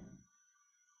 Joanna.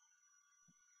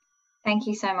 Thank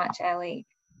you so much, Ali.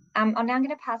 I'm now going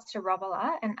to pass to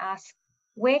Robola and ask,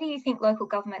 where do you think local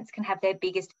governments can have their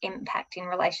biggest impact in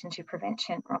relation to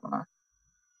prevention, Robola?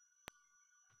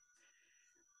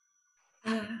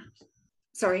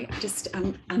 Sorry, just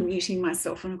unmuting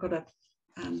myself, and I've got a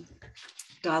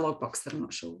dialogue box that I'm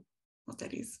not sure what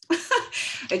that is.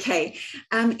 Okay,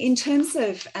 in terms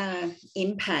of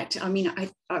impact, I mean,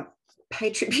 I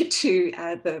pay tribute to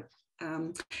the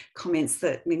comments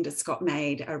that Linda Scott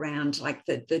made around like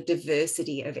the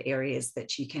diversity of areas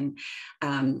that you can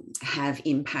have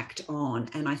impact on.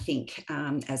 And I think,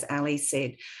 as Ali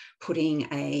said,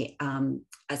 putting a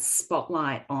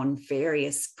spotlight on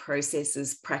various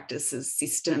processes, practices,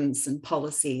 systems and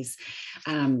policies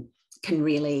can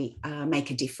really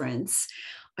make a difference.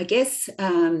 I guess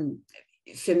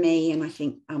for me, and I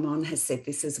think Arman has said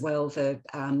this as well, the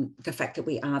fact that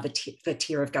we are the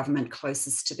tier of government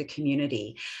closest to the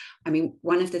community. I mean,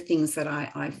 one of the things that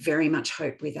I very much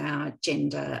hope with our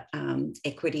gender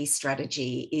equity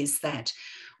strategy is that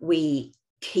we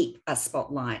keep a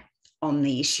spotlight on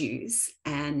the issues.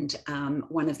 And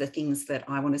one of the things that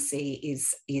I want to see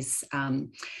is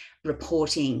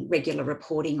regular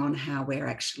reporting on how we're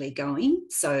actually going.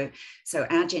 So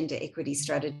our gender equity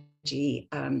strategy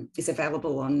is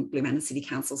available on Blue Mountain City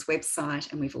Council's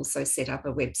website, and we've also set up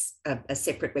a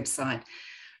separate website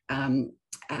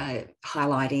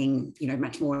highlighting,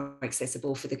 much more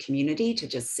accessible for the community to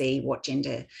just see what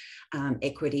gender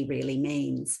equity really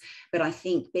means. But I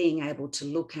think being able to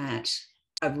look at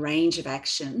a range of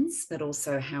actions, but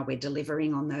also how we're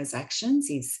delivering on those actions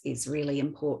is really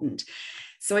important.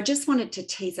 So I just wanted to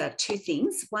tease out two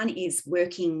things. One is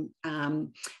working,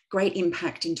 great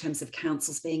impact in terms of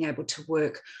councils being able to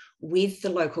work with the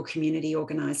local community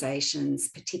organisations,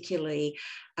 particularly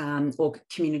or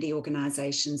community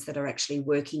organisations that are actually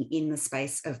working in the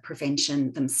space of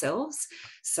prevention themselves.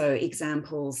 So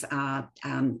examples are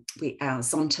our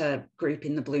Zonta group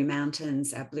in the Blue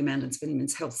Mountains, our Blue Mountains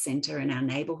Women's Health Centre and our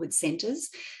neighbourhood centres.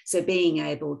 So being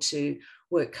able to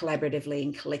work collaboratively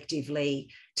and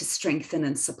collectively to strengthen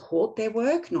and support their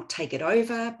work, not take it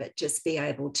over, but just be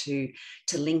able to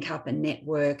link up and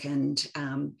network and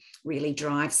really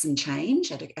drive some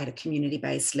change at a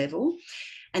community-based level.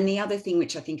 And the other thing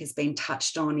which I think has been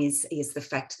touched on is the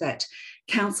fact that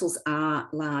councils are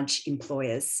large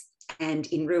employers, and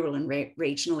in rural and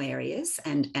regional areas,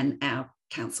 and our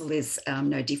council is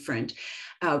no different,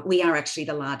 we are actually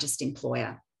the largest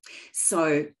employer.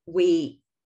 So we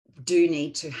do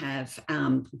need to have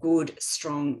good,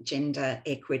 strong gender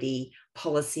equity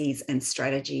policies and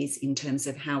strategies in terms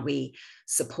of how we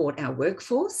support our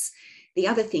workforce. The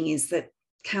other thing is that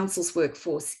council's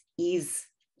workforce is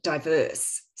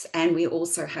diverse, and we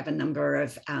also have a number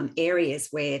of areas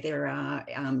where there are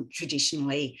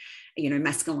traditionally,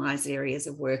 masculinized areas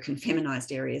of work and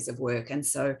feminized areas of work. And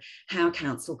so how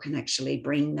council can actually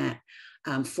bring that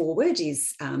forward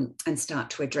is and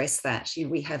start to address that.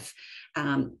 We have,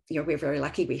 we're very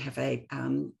lucky. We have a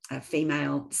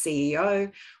female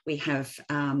CEO. We have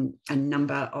a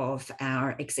number of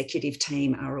our executive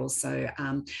team are also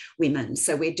women.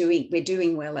 So we're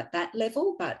doing well at that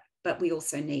level, but we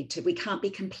also need to. We can't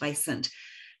be complacent.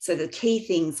 So the key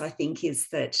things I think is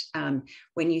that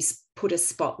when you put a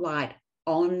spotlight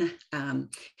on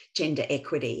gender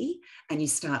equity and you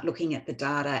start looking at the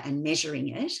data and measuring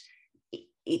it,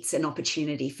 it's an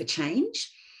opportunity for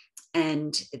change.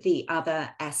 And the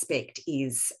other aspect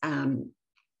is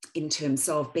in terms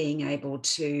of being able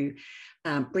to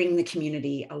bring the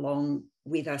community along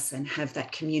with us and have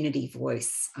that community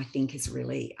voice, I think is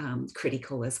really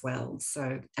critical as well.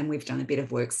 So, and we've done a bit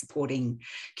of work supporting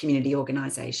community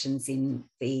organisations in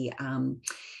the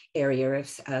area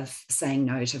of saying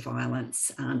no to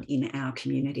violence in our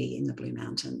community in the Blue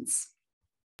Mountains.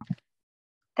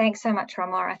 Thanks so much,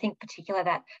 Romola. I think particularly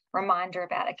that reminder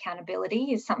about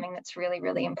accountability is something that's really,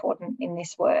 really important in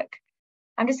this work.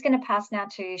 I'm just going to pass now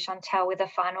to Chantal with a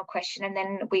final question, and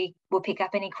then we will pick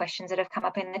up any questions that have come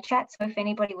up in the chat. So if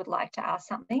anybody would like to ask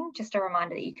something, just a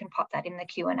reminder that you can pop that in the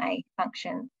Q&A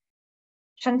function.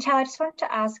 Chantal, I just wanted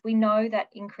to ask, we know that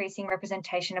increasing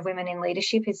representation of women in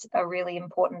leadership is a really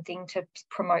important thing to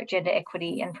promote gender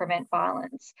equity and prevent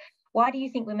violence. Why do you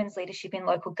think women's leadership in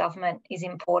local government is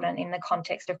important in the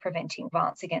context of preventing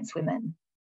violence against women?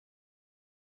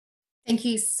 Thank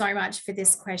you so much for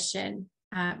this question.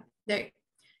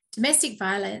 Domestic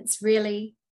violence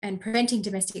really, and preventing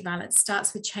domestic violence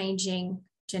starts with changing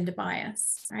gender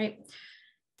bias, right?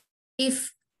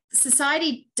 If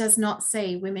society does not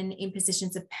see women in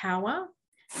positions of power,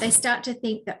 they start to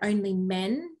think that only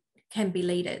men can be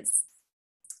leaders.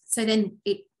 So then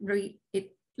it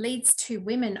leads to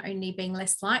women only being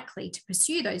less likely to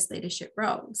pursue those leadership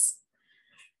roles.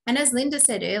 And as Linda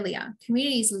said earlier,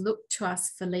 communities look to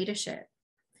us for leadership.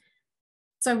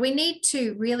 So we need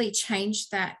to really change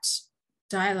that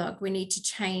dialogue. We need to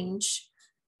change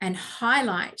and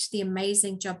highlight the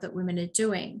amazing job that women are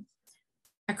doing.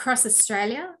 Across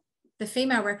Australia, the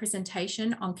female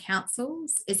representation on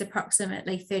councils is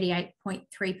approximately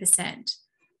 38.3%.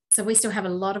 So we still have a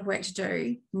lot of work to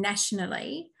do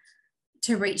nationally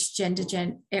to reach gender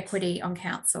equity on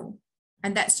council.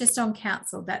 And that's just on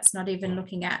council. That's not even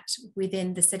looking at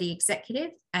within the city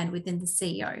executive and within the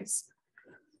CEOs.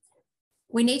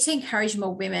 We need to encourage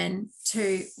more women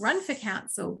to run for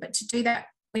council, but to do that,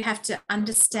 we have to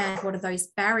understand what are those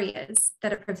barriers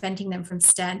that are preventing them from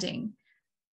standing.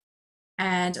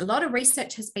 And a lot of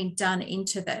research has been done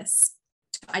into this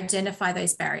to identify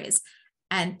those barriers.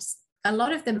 And a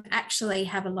lot of them actually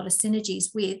have a lot of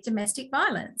synergies with domestic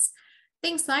violence.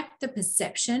 Things like the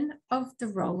perception of the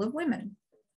role of women,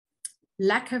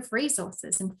 lack of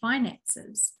resources and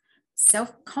finances,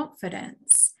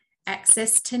 self-confidence,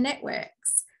 access to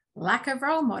networks, lack of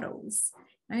role models.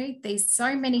 There's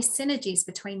so many synergies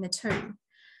between the two.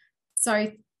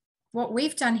 So what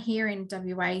we've done here in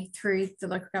WA through the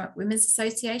Local Government Women's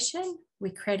Association, we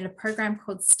created a program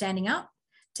called Standing Up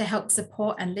to help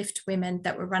support and lift women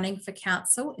that were running for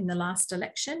council in the last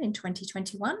election in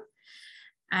 2021.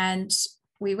 And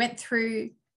we went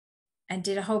through and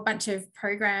did a whole bunch of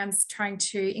programs trying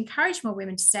to encourage more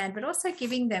women to stand, but also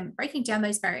breaking down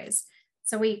those barriers.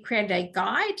 So we created a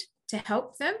guide to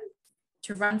help them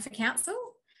to run for council.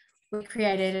 We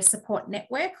created a support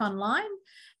network online,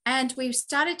 and we've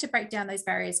started to break down those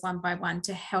barriers one by one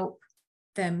to help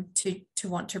them to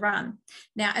want to run.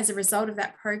 Now, as a result of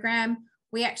that program,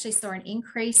 we actually saw an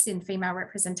increase in female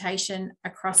representation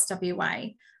across WA.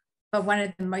 But one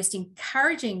of the most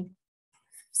encouraging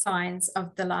signs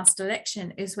of the last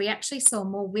election is we actually saw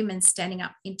more women standing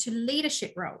up into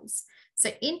leadership roles,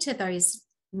 so into those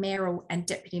mayoral and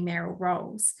deputy mayoral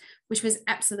roles, which was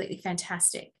absolutely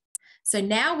fantastic. So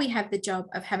now we have the job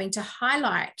of having to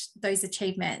highlight those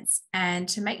achievements and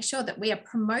to make sure that we are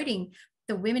promoting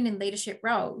the women in leadership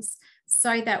roles,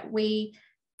 so that we,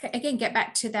 again, get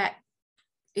back to that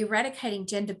eradicating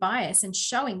gender bias and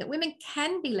showing that women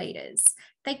can be leaders.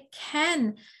 They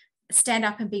can stand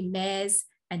up and be mayors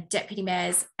and deputy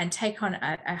mayors and take on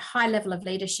a high level of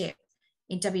leadership.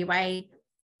 In WA,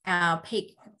 our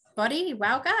peak body,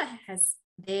 ALGA, has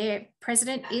their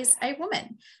president is a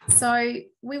woman. So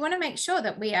we want to make sure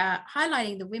that we are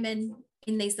highlighting the women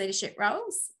in these leadership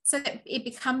roles so that it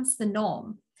becomes the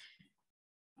norm.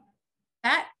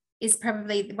 That is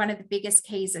probably one of the biggest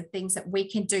keys of things that we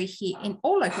can do here in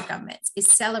all local governments, is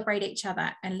celebrate each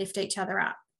other and lift each other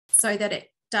up so that it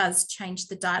does change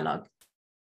the dialogue.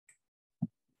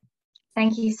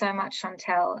 Thank you so much,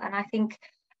 Chantel. And I think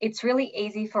it's really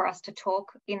easy for us to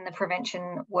talk in the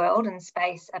prevention world and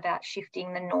space about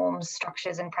shifting the norms,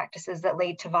 structures and practices that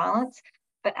lead to violence.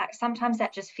 But sometimes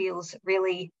that just feels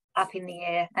really up in the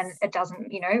air and it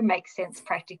doesn't, make sense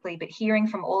practically. But hearing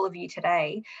from all of you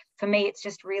today, for me, it's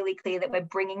just really clear that we're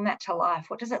bringing that to life.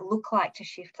 What does it look like to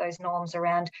shift those norms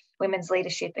around women's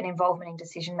leadership and involvement in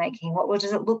decision making? What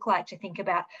does it look like to think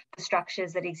about the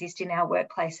structures that exist in our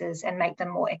workplaces and make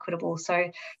them more equitable?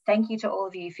 So thank you to all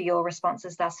of you for your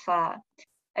responses thus far.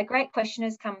 A great question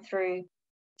has come through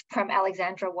from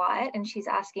Alexandra Wyatt, and she's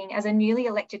asking, as a newly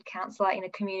elected councillor in a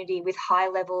community with high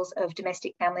levels of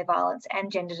domestic family violence and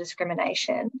gender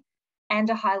discrimination and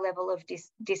a high level of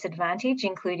disadvantage,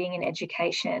 including in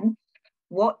education,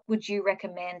 what would you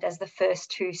recommend as the first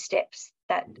 2 steps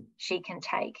that she can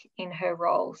take in her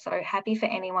role? So happy for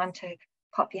anyone to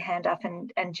pop your hand up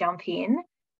and jump in.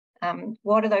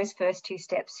 What are those first 2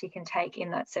 steps she can take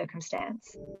in that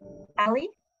circumstance? Ali?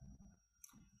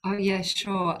 Oh yeah,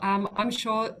 sure. I'm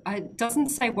sure it doesn't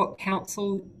say what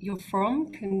council you're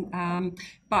from,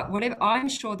 but whatever. I'm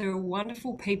sure there are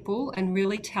wonderful people and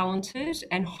really talented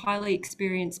and highly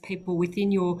experienced people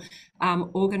within your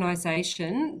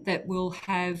organisation that will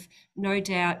have no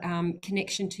doubt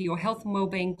connection to your health and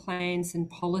wellbeing plans and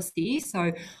policies.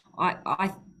 So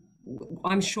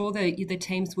I'm sure that the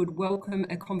teams would welcome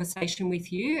a conversation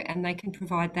with you and they can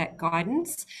provide that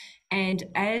guidance. And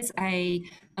as a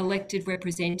elected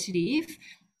representative,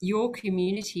 your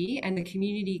community and the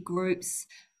community groups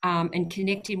and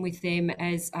connecting with them,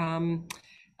 as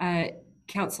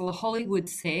Councillor Hollywood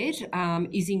said,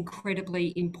 is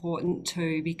incredibly important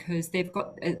too, because they've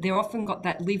often got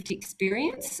that lived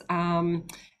experience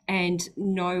and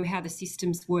know how the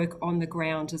systems work on the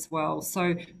ground as well.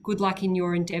 So good luck in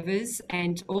your endeavours.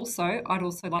 And also, I'd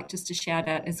also like just to shout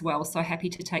out as well. So happy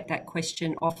to take that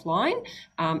question offline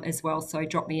as well. So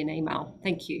drop me an email.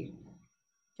 Thank you.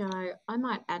 Jo, I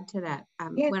might add to that.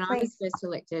 Yeah, when please. I was first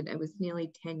elected, it was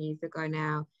nearly 10 years ago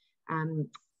now.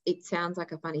 It sounds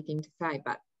like a funny thing to say,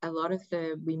 but a lot of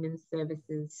the women's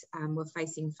services were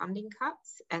facing funding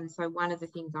cuts. And so one of the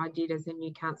things I did as a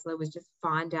new councillor was just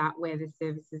find out where the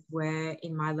services were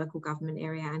in my local government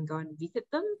area and go and visit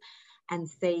them and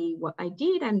see what they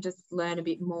did and just learn a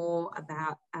bit more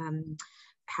about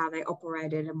how they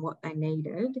operated and what they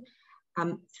needed.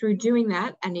 Through doing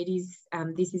that, and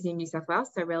this is in New South Wales,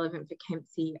 so relevant for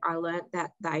Kempsey, I learnt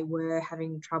that they were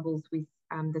having troubles with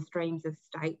the streams of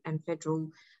state and federal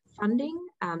funding,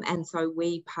 and so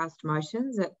we passed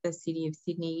motions at the City of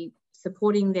Sydney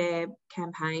supporting their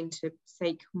campaign to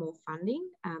seek more funding,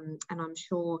 and I'm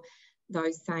sure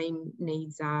those same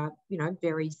needs are,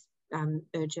 very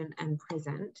urgent and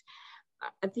present.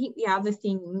 I think the other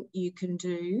thing you can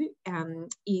do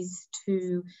is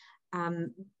to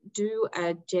do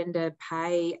a gender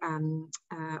pay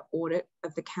audit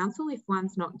of the council if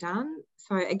one's not done.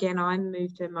 So again, I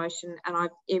moved a motion, and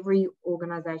every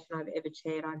organisation I've ever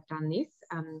chaired, I've done this.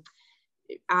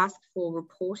 Ask for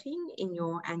reporting in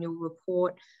your annual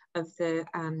report of the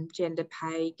gender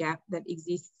pay gap that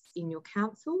exists in your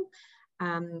council.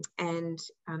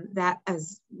 That,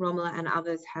 as Romola and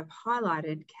others have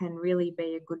highlighted, can really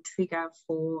be a good trigger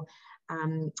for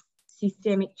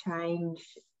systemic change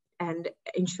and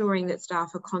ensuring that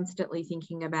staff are constantly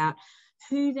thinking about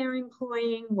who they're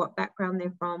employing, what background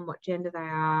they're from, what gender they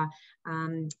are,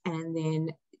 and then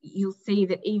you'll see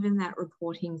that even that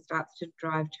reporting starts to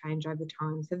drive change over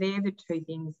time. So they're the two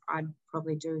things I'd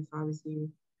probably do if I was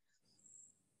you.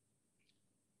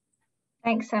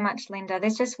 Thanks so much, Linda.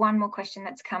 There's just one more question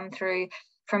that's come through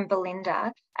from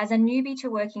Belinda. As a newbie to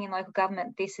working in local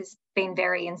government, this has been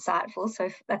very insightful. So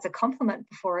that's a compliment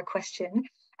before a question.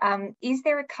 Is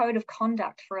there a code of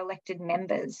conduct for elected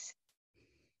members?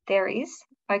 There is.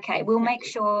 Okay, we'll make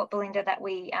sure, Belinda, that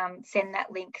we send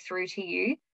that link through to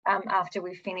you after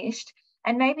we've finished.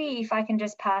 And maybe if I can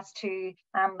just pass to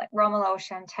Romola or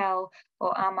Chantel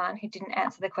or Armand, who didn't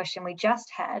answer the question we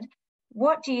just had.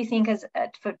 What do you think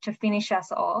to finish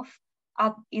us off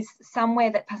is somewhere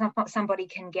that somebody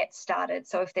can get started?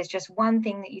 So if there's just one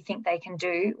thing that you think they can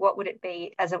do, what would it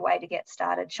be as a way to get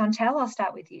started? Chantel, I'll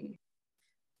start with you.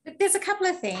 There's a couple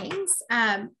of things.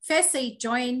 Firstly,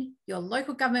 join your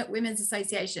local government women's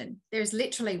association. There's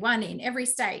literally one in every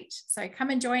state. So come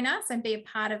and join us and be a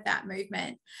part of that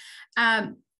movement.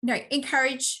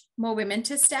 Encourage more women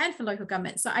to stand for local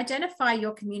government. So identify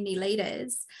your community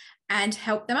leaders and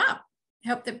help them up,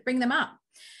 bring them up.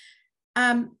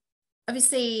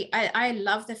 Obviously, I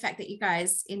love the fact that you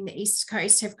guys in the East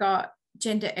Coast have got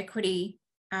gender equity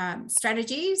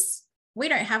strategies. We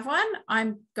don't have one.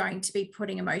 I'm going to be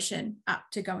putting a motion up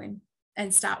to go in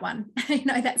and start one.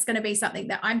 That's going to be something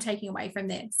that I'm taking away from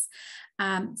this.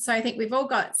 So I think we've all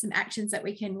got some actions that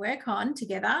we can work on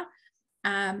together.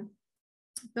 But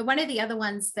one of the other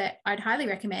ones that I'd highly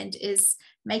recommend is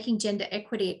making gender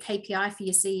equity a KPI for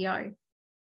your CEO.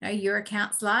 You're a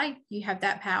councillor, you have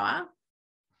that power.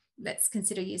 Let's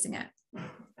consider using it.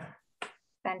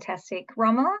 Fantastic.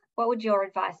 Romola, what would your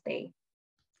advice be?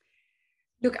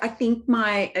 Look, I think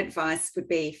my advice would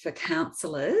be for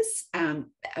councillors,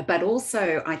 but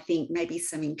also I think maybe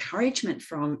some encouragement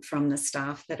from the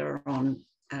staff that are on,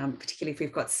 particularly if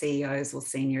we've got CEOs or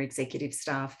senior executive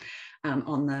staff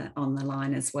on the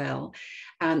line as well,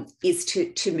 is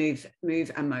to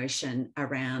move a motion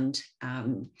around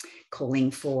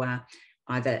calling for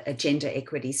either a gender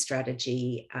equity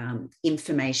strategy,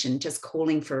 information, just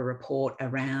calling for a report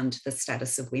around the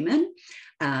status of women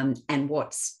and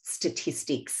what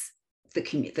statistics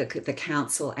the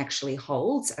council actually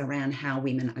holds around how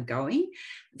women are going.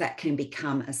 That can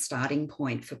become a starting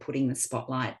point for putting the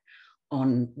spotlight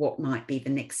on what might be the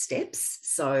next steps.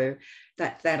 So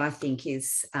that I think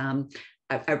is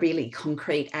a really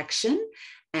concrete action.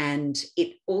 And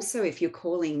it also, if you're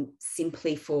calling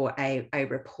simply for a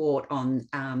report on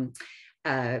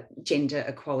gender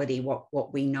equality,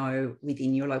 what we know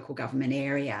within your local government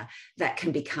area, that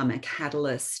can become a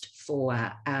catalyst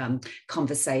for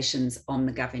conversations on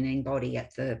the governing body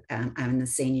at and the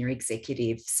senior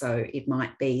executive. So it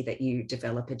might be that you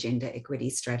develop a gender equity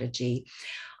strategy.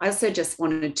 I also just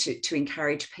wanted to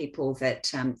encourage people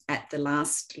that at the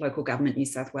last Local Government New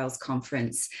South Wales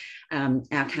conference,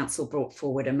 our council brought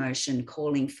forward a motion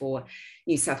calling for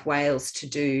New South Wales to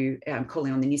do,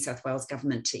 calling on the New South Wales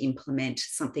government to implement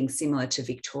something similar to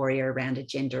Victoria around a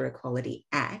Gender Equity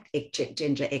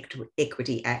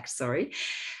Act, sorry.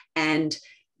 And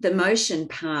the motion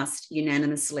passed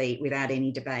unanimously without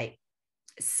any debate.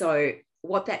 So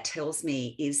what that tells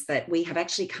me is that we have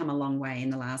actually come a long way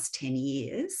in the last 10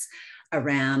 years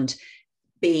around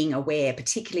being aware,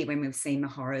 particularly when we've seen the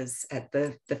horrors at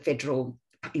the federal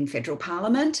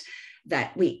Parliament,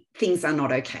 that things are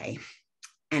not okay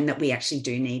and that we actually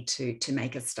do need to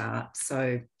make a start.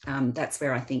 So that's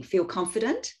where I think feel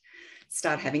confident,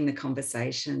 start having the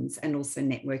conversations, and also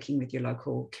networking with your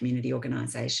local community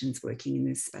organisations working in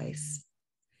this space.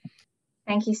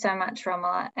 Thank you so much,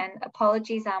 Romola. And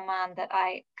apologies, Armand, that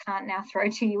I can't now throw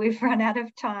to you. We've run out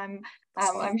of time.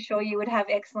 I'm sure you would have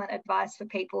excellent advice for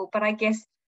people, but I guess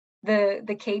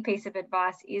the key piece of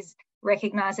advice is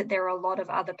recognise that there are a lot of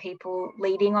other people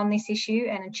leading on this issue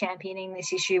and championing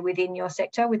this issue within your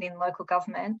sector, within local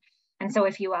government. And so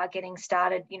if you are getting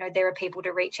started, there are people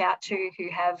to reach out to who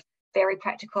have very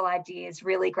practical ideas,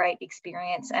 really great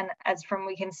experience, and as from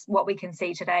what we can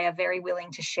see today, are very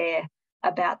willing to share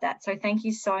about that. So thank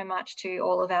you so much to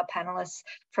all of our panelists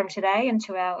from today and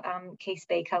to our key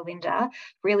speaker, Linda.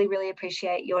 Really, really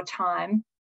appreciate your time.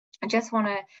 I just want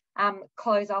to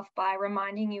close off by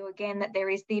reminding you again that there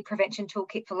is the Prevention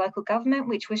Toolkit for Local Government,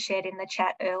 which was shared in the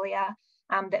chat earlier.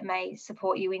 that may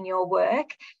support you in your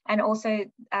work, and also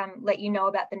let you know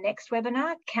about the next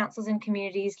webinar, Councils and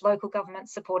Communities, Local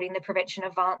Governments Supporting the Prevention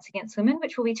of Violence Against Women,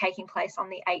 which will be taking place on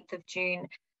the 8th of June,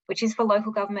 which is for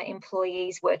local government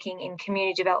employees working in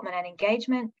community development and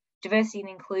engagement, diversity and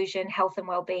inclusion, health and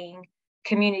wellbeing,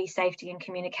 community safety and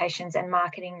communications and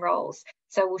marketing roles.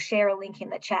 So we'll share a link in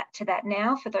the chat to that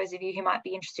now for those of you who might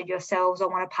be interested yourselves or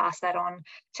want to pass that on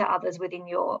to others within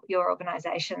your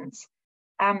organisations.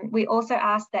 We also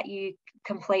ask that you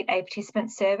complete a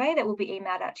participant survey that will be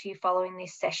emailed out to you following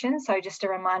this session. So just a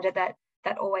reminder that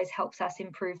that always helps us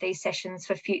improve these sessions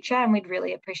for future, and we'd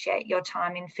really appreciate your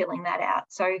time in filling that out.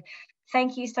 So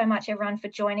thank you so much, everyone, for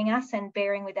joining us and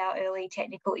bearing with our early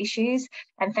technical issues.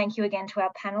 And thank you again to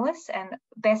our panellists, and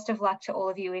best of luck to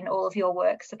all of you in all of your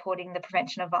work supporting the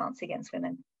prevention of violence against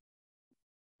women.